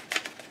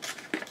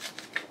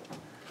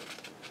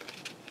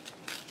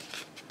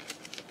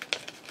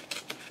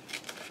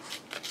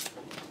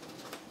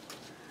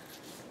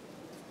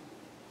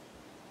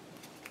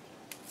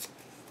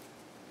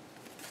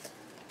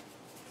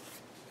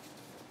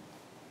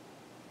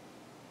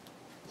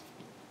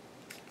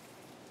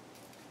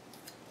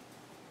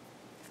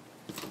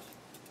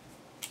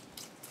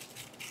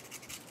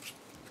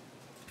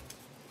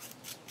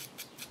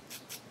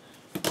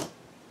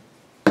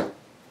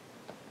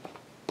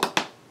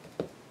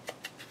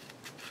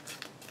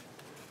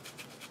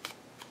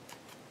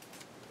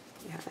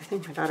I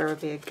think my daughter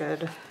would be a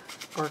good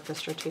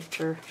orchestra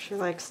teacher. She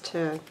likes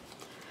to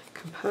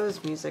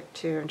compose music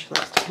too, and she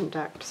likes to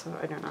conduct, so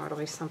I don't know, it'll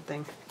be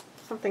something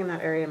in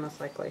that area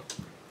most likely.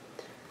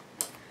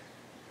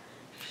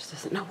 She just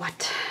doesn't know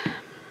what.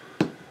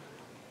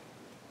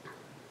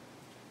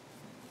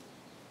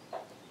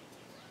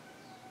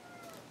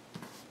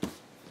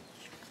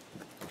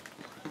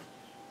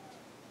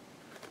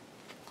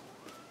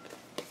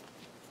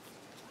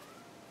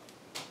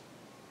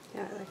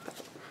 Yeah, I like that.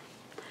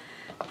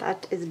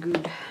 That is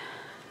good.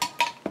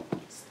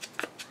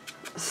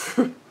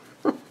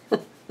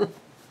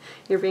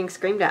 You're being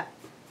screamed at.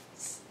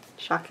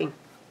 Shocking.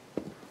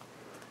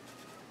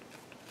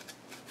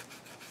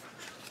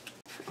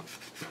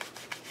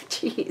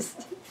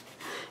 Jeez.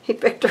 He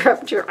picked her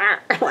up to her,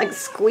 like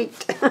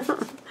squeaked.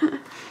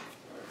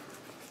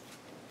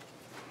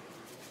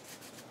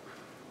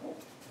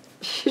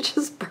 She's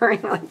just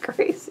purring like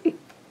crazy.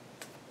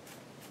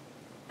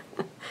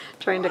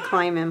 Trying to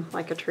climb him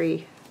like a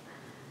tree.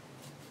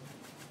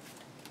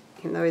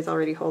 Even though he's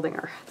already holding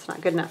her. It's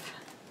not good enough.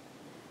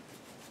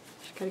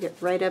 Just gotta get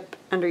right up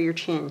under your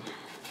chin.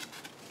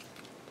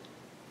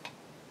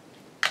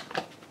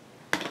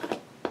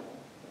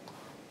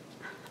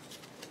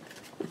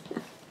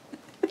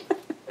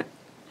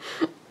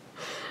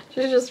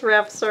 She just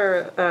wraps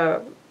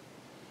her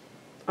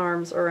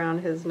arms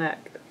around his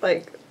neck,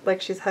 like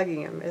she's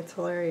hugging him. It's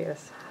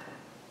hilarious.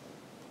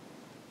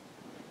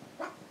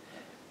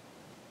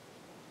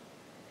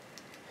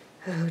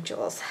 Oh,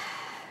 Jules.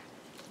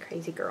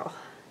 Crazy girl.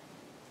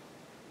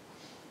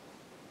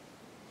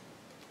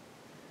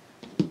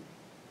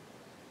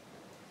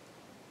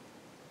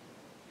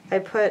 I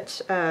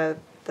put the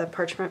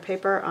parchment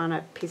paper on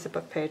a piece of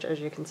book page, as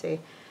you can see,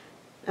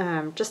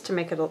 just to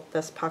make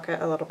this pocket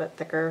a little bit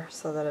thicker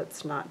so that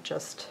it's not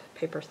just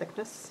paper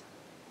thickness.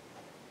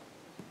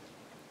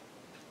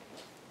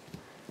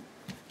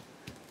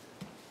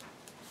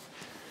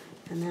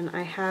 And then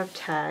I have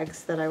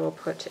tags that I will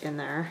put in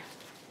there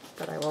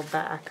that I will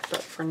back,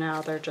 but for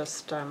now they're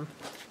just, you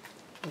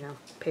know,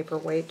 paper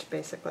weight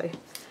basically.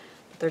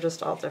 They're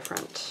just all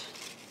different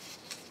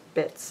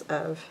bits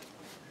of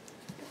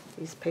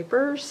these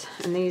papers,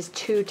 and these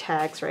two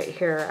tags right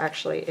here are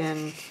actually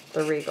in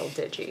the Regal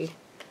Digi.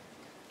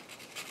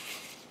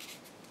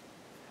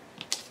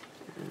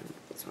 And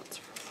these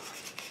ones.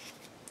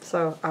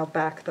 So I'll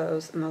back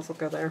those, and those will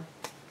go there,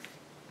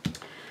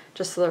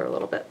 just so they're a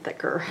little bit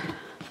thicker,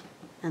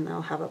 and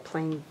they'll have a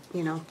plain,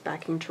 you know,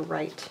 backing to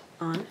write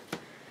on.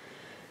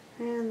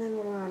 And then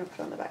what do I want to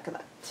put on the back of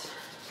that?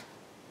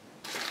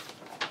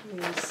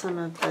 Use some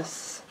of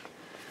this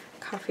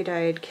coffee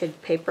dyed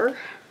kid paper.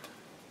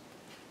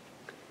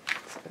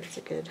 So it's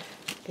a good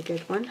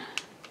one.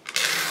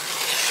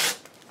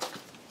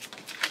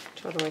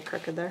 Totally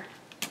crooked there.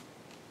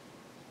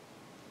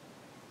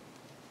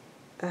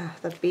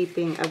 The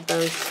beeping of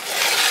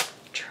those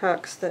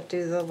trucks that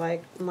do the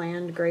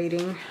land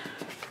grading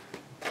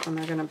when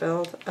they're gonna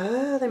build.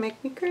 Oh, they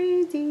make me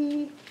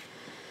crazy.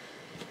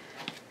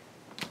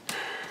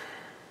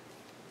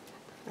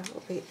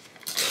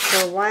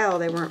 For a while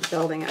they weren't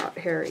building out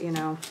here, you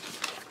know,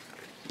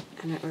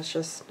 and it was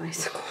just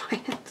nice and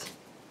quiet.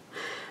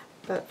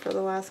 But for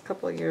the last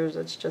couple of years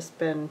it's just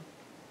been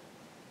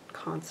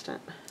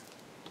constant,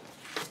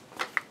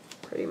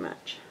 pretty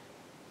much.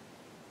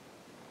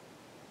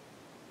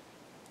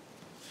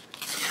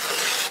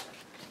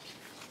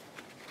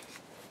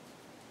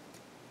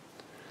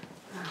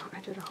 Oh, I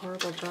did a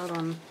horrible job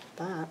on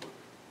that.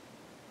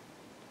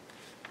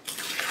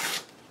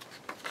 Can't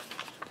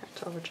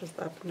tell which is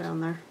the up and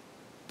down there.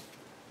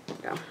 There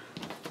we go.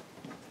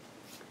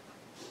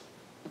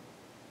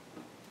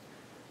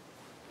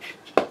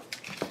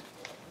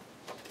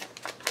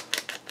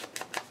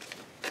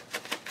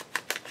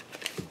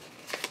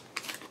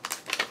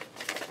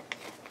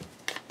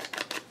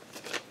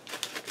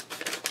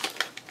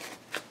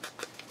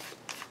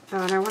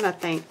 Oh, and I want to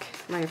thank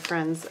my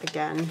friends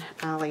again,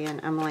 Allie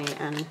and Emily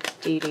and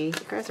Dee Dee. You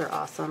guys are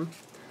awesome.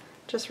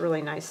 Just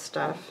really nice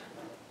stuff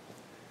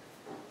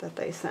that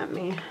they sent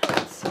me.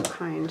 It's so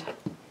kind.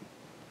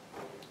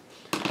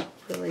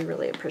 Really,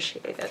 really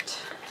appreciate it.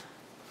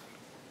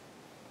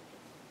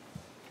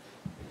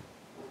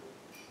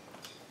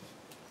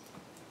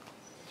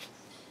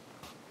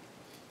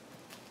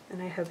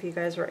 And I hope you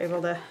guys were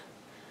able to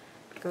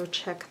go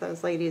check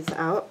those ladies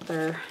out,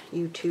 their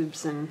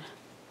YouTubes and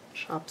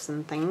shops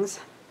and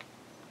things.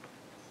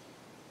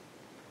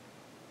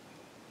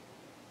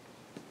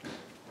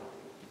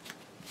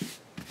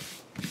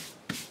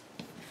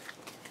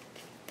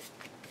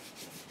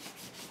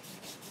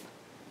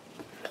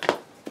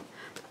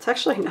 It's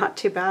actually not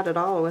too bad at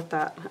all with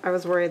that. I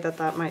was worried that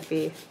that might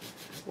be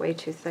way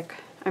too thick.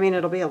 I mean,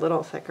 it'll be a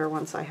little thicker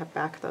once I have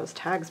back those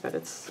tags, but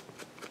it's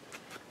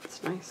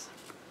nice.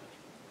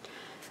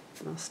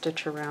 And I'll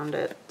stitch around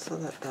it so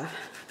that that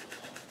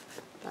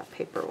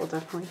paper will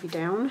definitely be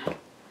down. Put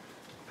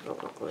a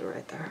little glue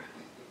right there.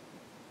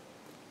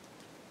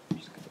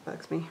 Just because it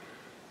bugs me.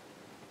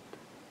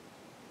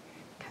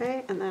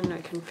 Okay, and then I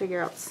can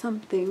figure out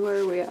something. Where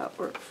are we at?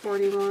 We're at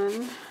 41.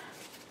 Oh,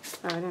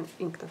 I didn't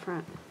ink the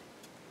front.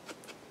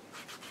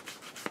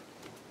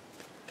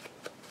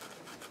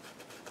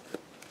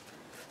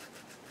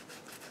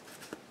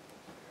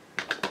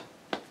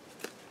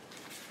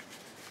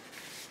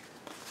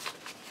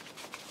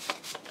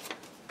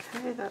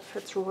 Okay, that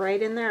fits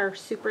right in there,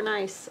 super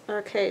nice.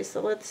 Okay,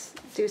 so let's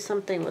do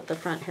something with the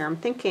front here. I'm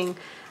thinking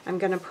I'm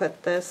going to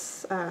put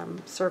this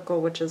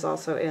circle, which is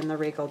also in the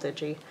Regal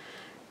Digi,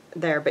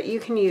 there, but you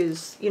can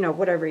use, you know,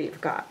 whatever you've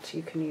got.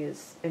 You can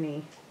use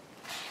any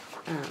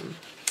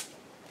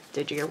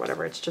Digi or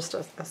whatever. It's just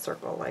a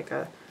circle, like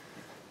a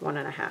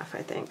 1.5, I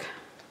think.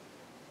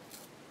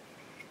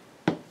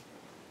 I'm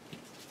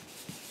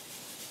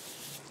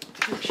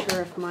not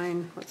sure if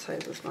mine, what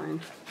size is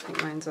mine? I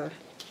think mine's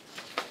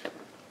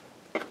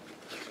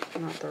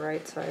not the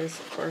right size,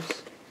 of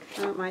course.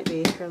 Oh, it might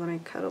be. Here, let me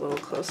cut a little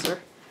closer.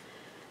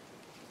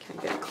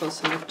 Can't get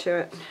close enough to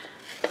it.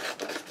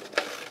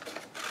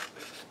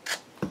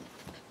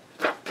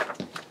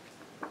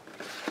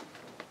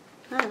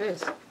 Oh, it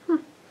is. So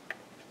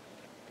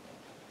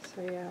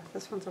yeah,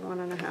 this one's a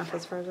 1.5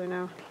 as far as I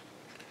know.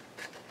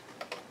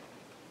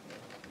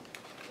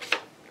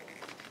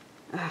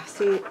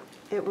 See,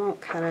 it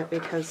won't cut it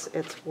because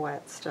it's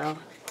wet still.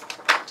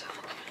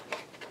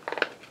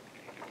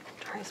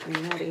 Drives me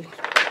nutty.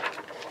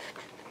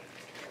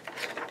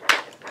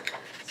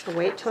 So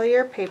wait till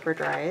your paper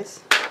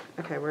dries.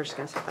 Okay, we're just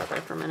going to set that there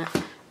for a minute.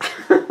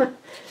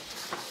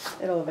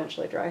 It'll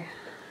eventually dry.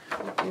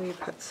 Maybe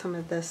put some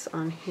of this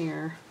on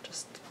here,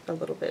 just a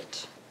little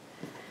bit.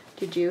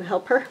 Did you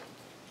help her?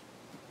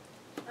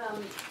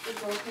 The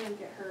girl couldn't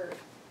get her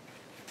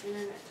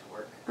internet to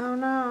work. Oh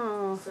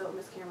no. So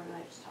Miss Cameron and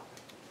I just talked.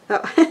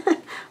 Oh,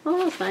 well,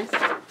 that was nice.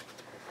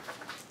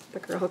 The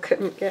girl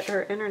couldn't get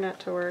her internet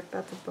to work.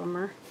 That's a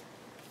bummer.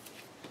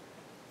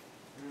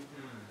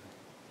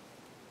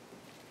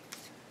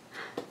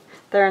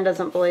 Theron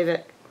doesn't believe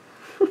it.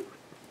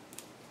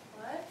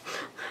 What?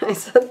 I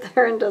said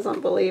Theron doesn't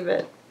believe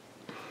it.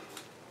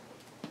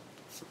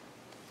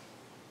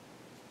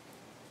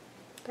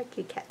 That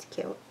kitty cat's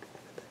cute.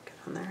 Put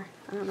that on there.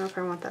 I don't know if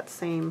I want that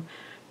same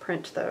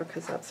print though,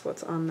 because that's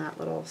what's on that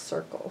little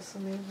circle. So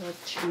maybe we'll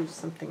choose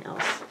something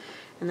else.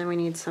 And then we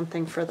need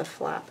something for the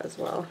flap as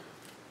well.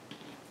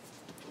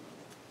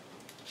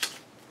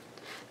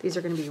 These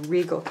are going to be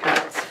Regal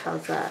cats.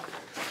 How's that?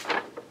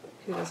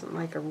 Who doesn't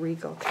like a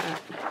Regal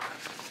cat?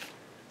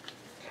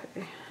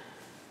 Okay.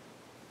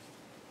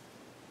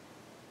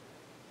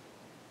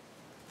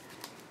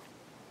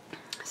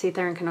 See,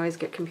 Theron can always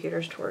get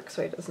computers to work,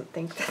 so he doesn't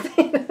think that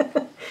they,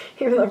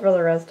 even though for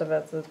the rest of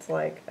us, it's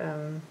like,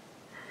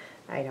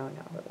 I don't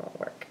know, it won't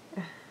work.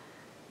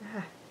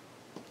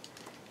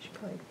 Should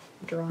probably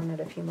draw on it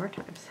a few more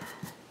times.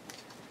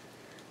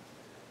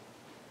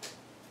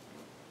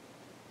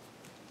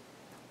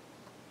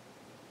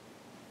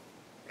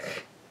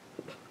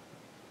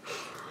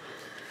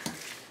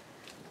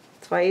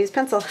 That's why I use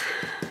pencil.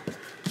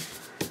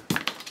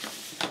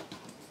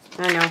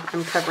 I know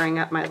I'm covering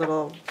up my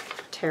little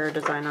tear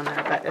design on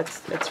there, but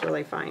it's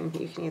really fine.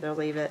 You can either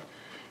leave it.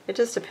 It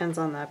just depends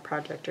on the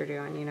project you're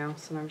doing, you know.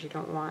 Sometimes you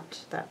don't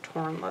want that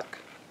torn look.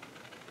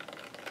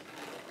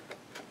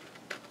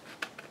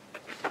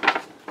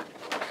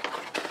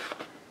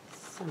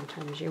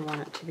 Sometimes you want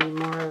it to be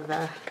more of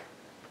a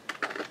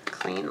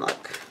clean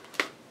look.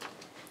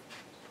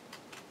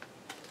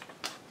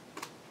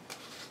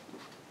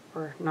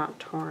 Or not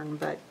torn,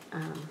 but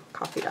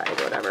coffee dyed,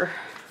 whatever.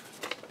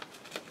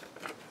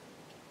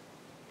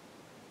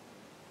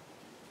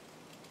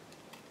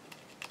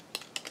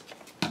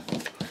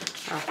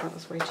 Oh, that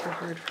was way too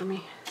hard for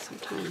me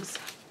sometimes.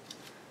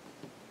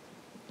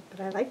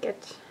 But I like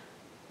it.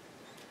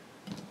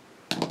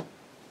 A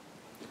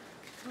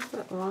little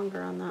bit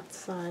longer on that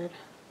side.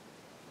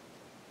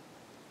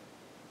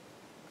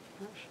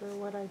 Not sure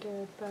what I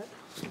did, but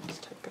I'll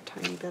just take a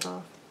tiny bit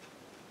off.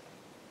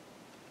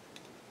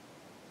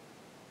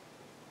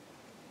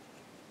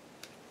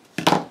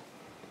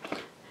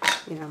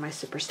 you know, my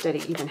super steady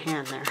even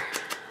hand there.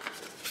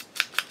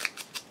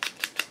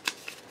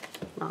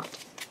 Not.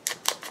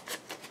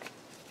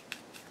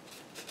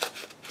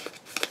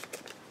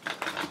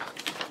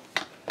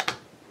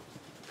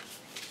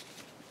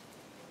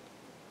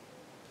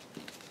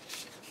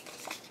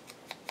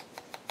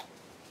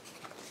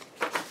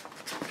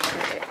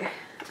 Okay.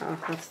 Oh,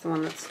 that's the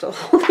one that's still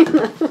holding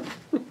the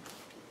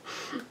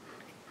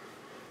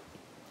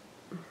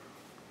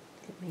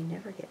it may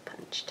never get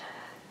punched.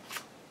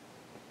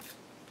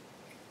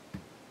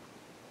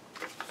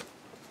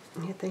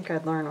 You'd think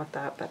I'd learn with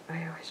that, but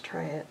I always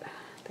try it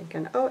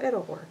thinking, oh,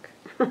 it'll work.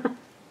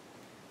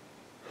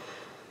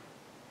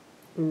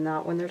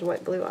 Not when there's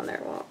white glue on there,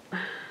 it won't.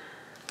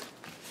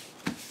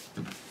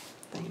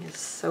 Thing is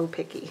so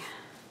picky.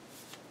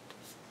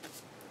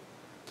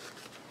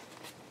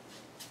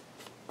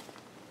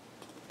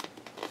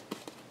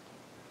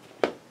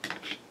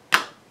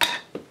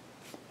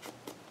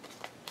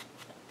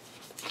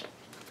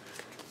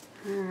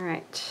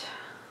 Alright,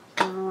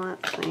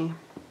 let's see.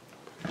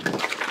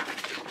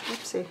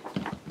 Oopsie.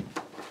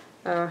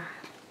 Yeah.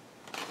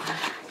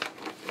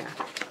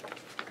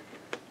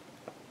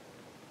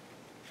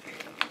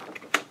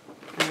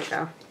 There we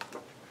go.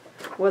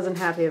 Wasn't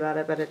happy about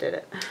it, but it did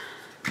it.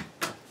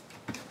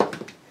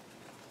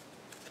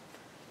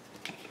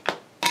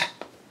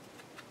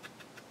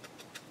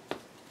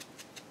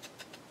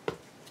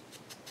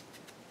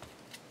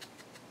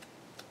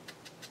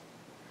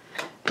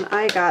 And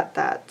I got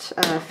that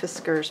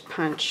Fisker's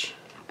Punch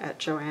at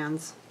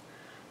Joann's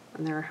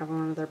when they were having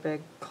one of their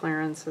big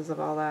clearances of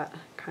all that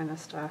kind of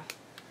stuff,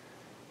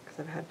 because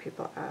I've had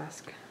people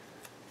ask.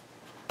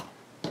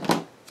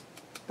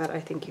 But I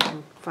think you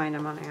can find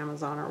them on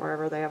Amazon or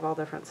wherever. They have all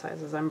different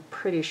sizes. I'm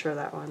pretty sure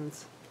that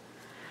one's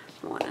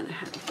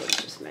 1.5. Let's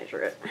just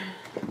measure it.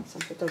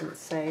 Since it doesn't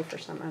say for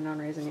some unknown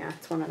reason, yeah,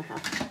 it's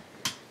 1.5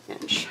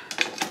 inch.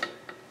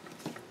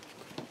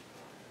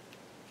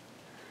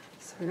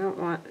 So we don't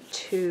want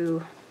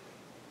to,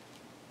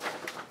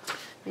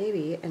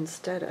 maybe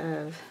instead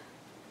of,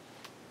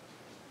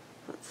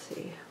 let's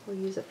see, we'll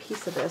use a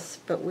piece of this,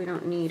 but we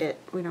don't need it,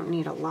 we don't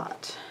need a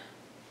lot.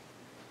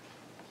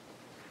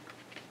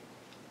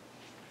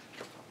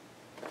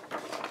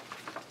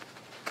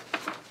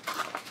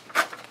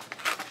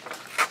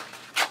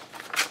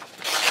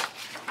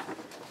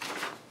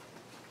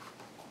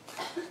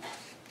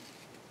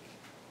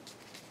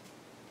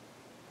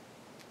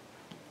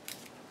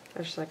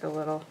 There's like a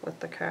little with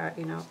the cat,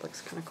 you know, it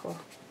looks kind of cool.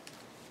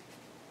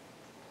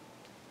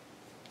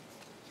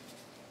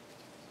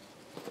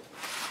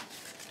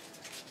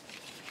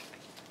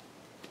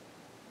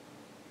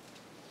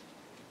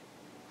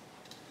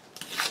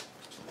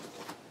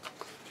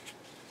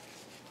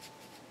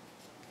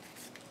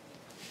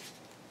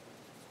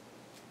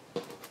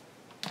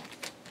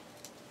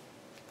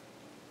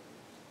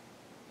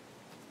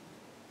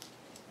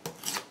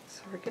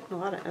 So we're getting a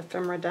lot of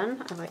ephemera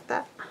done. I like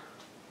that.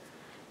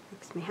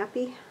 Makes me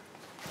happy.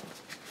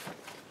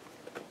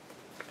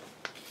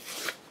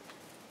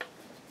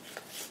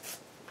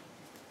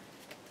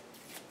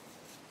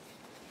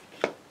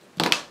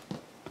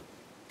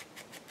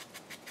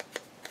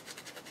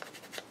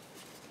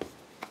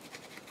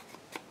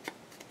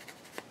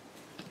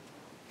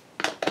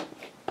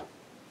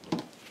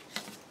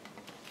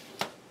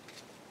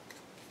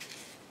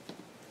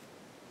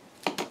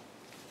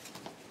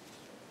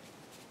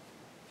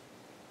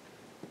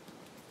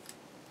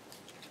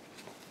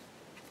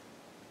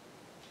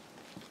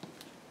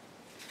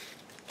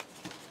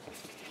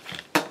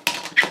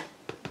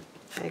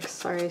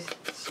 Sorry,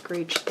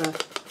 screeched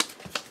the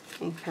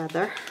ink pad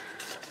there.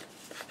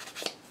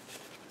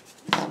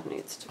 This one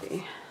needs to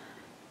be.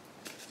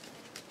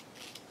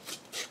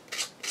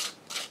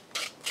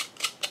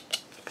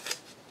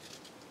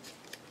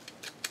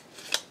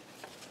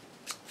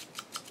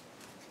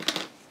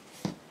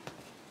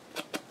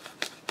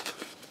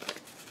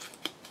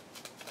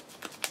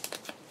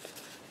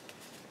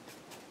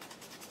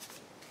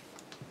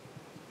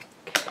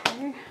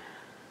 Okay.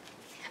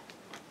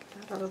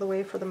 Get that out of the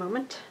way for the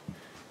moment.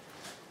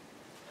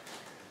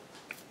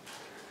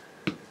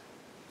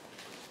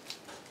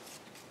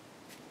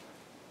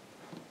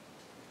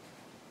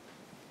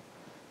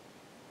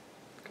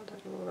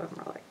 A little bit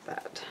more like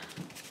that.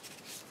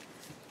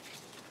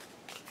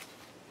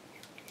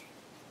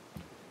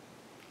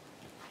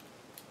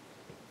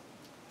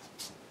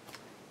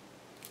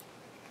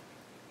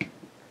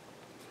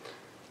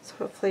 So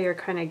hopefully you're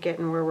kind of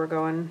getting where we're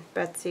going,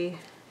 Betsy.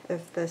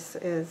 If this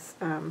is,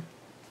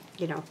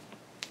 you know,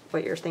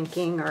 what you're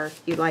thinking, or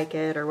if you like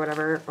it or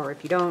whatever, or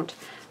if you don't,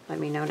 let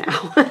me know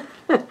now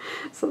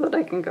so that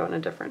I can go in a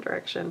different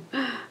direction.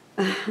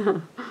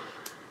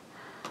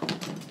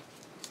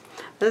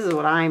 This is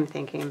what I'm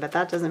thinking, but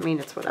that doesn't mean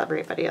it's what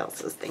everybody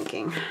else is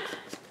thinking.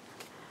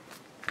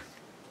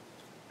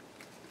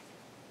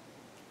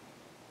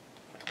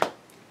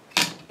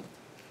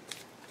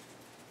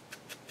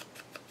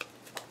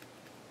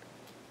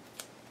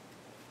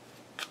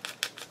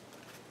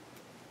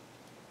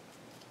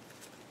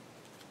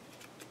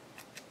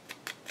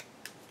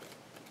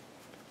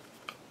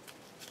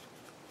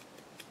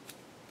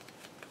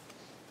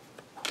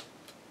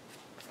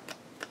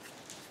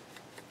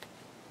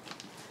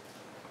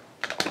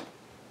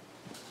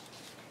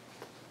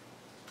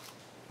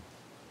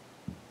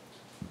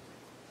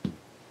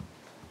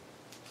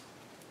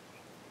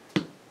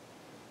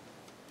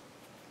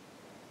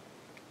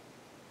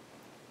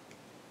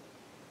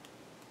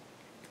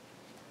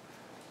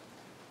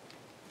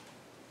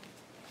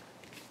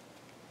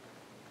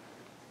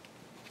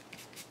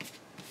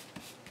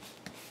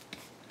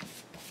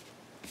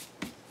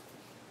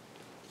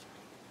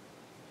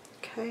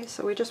 Okay,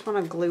 so we just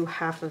want to glue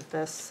half of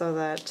this so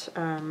that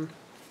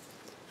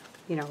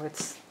you know,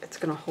 it's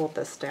going to hold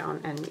this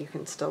down and you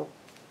can still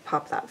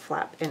pop that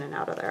flap in and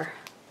out of there.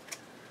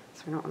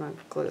 So we don't want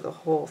to glue the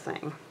whole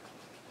thing.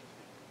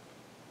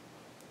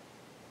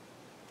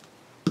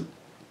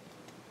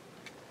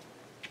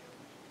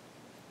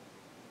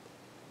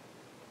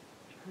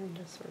 Trying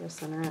to sort of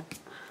center it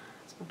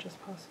as much as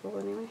possible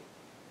anyway.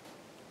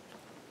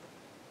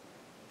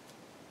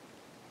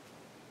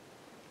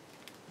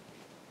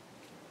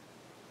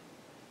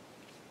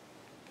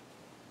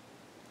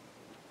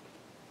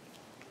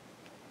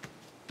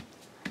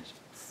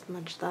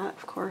 Smudge that,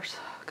 of course,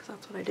 because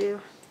that's what I do.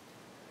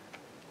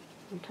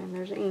 Anytime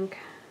there's ink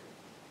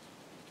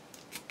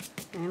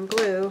and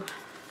glue.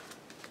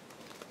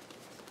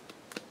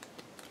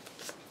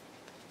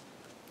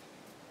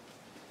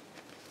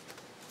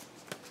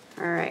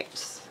 Alright,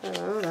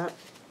 so that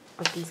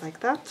opens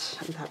like that,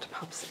 and that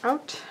pops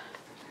out. So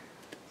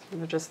I'm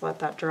going to just let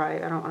that dry.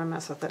 I don't want to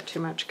mess with it too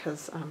much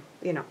because,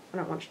 you know, I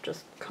don't want it to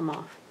just come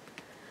off.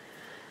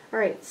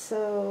 Alright,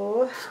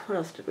 so what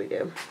else did we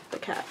do? The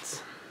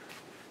cats.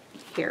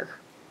 Here.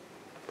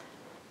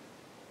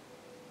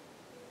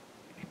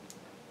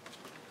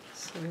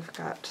 So we've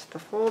got the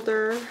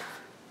folder,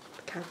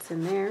 the cat's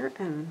in there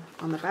and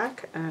on the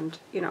back, and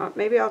you know,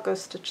 maybe I'll go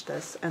stitch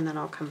this and then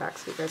I'll come back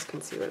so you guys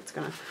can see what it's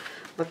gonna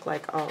look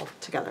like all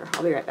together.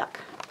 I'll be right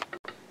back.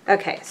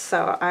 Okay,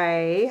 so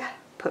I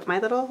put my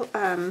little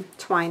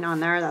twine on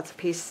there. That's a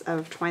piece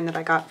of twine that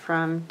I got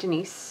from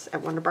Denise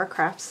at Wonderbar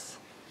Crafts.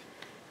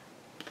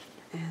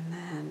 And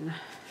then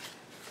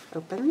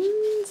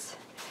opens.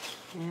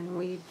 And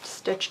we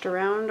stitched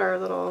around our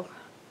little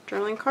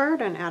journaling card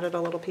and added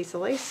a little piece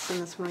of lace,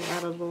 and this one we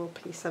added a little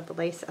piece of the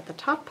lace at the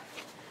top.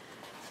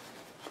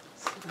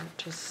 So that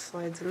just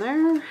slides in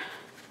there.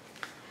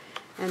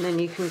 And then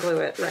you can glue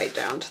it right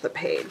down to the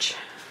page.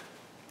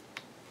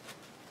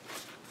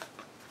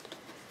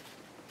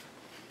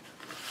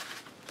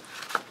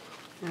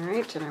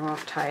 Alright, and I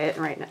won't tie it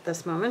right at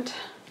this moment.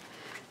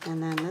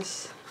 And then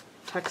this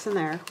tucks in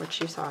there,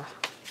 which you saw.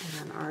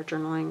 And then our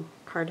journaling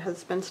card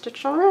has been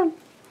stitched all around.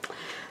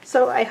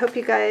 So I hope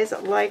you guys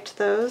liked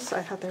those.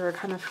 I thought they were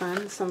kind of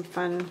fun, some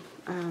fun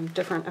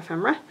different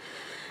ephemera.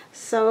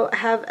 So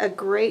have a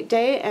great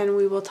day and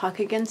we will talk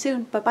again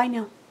soon. Bye-bye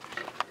now.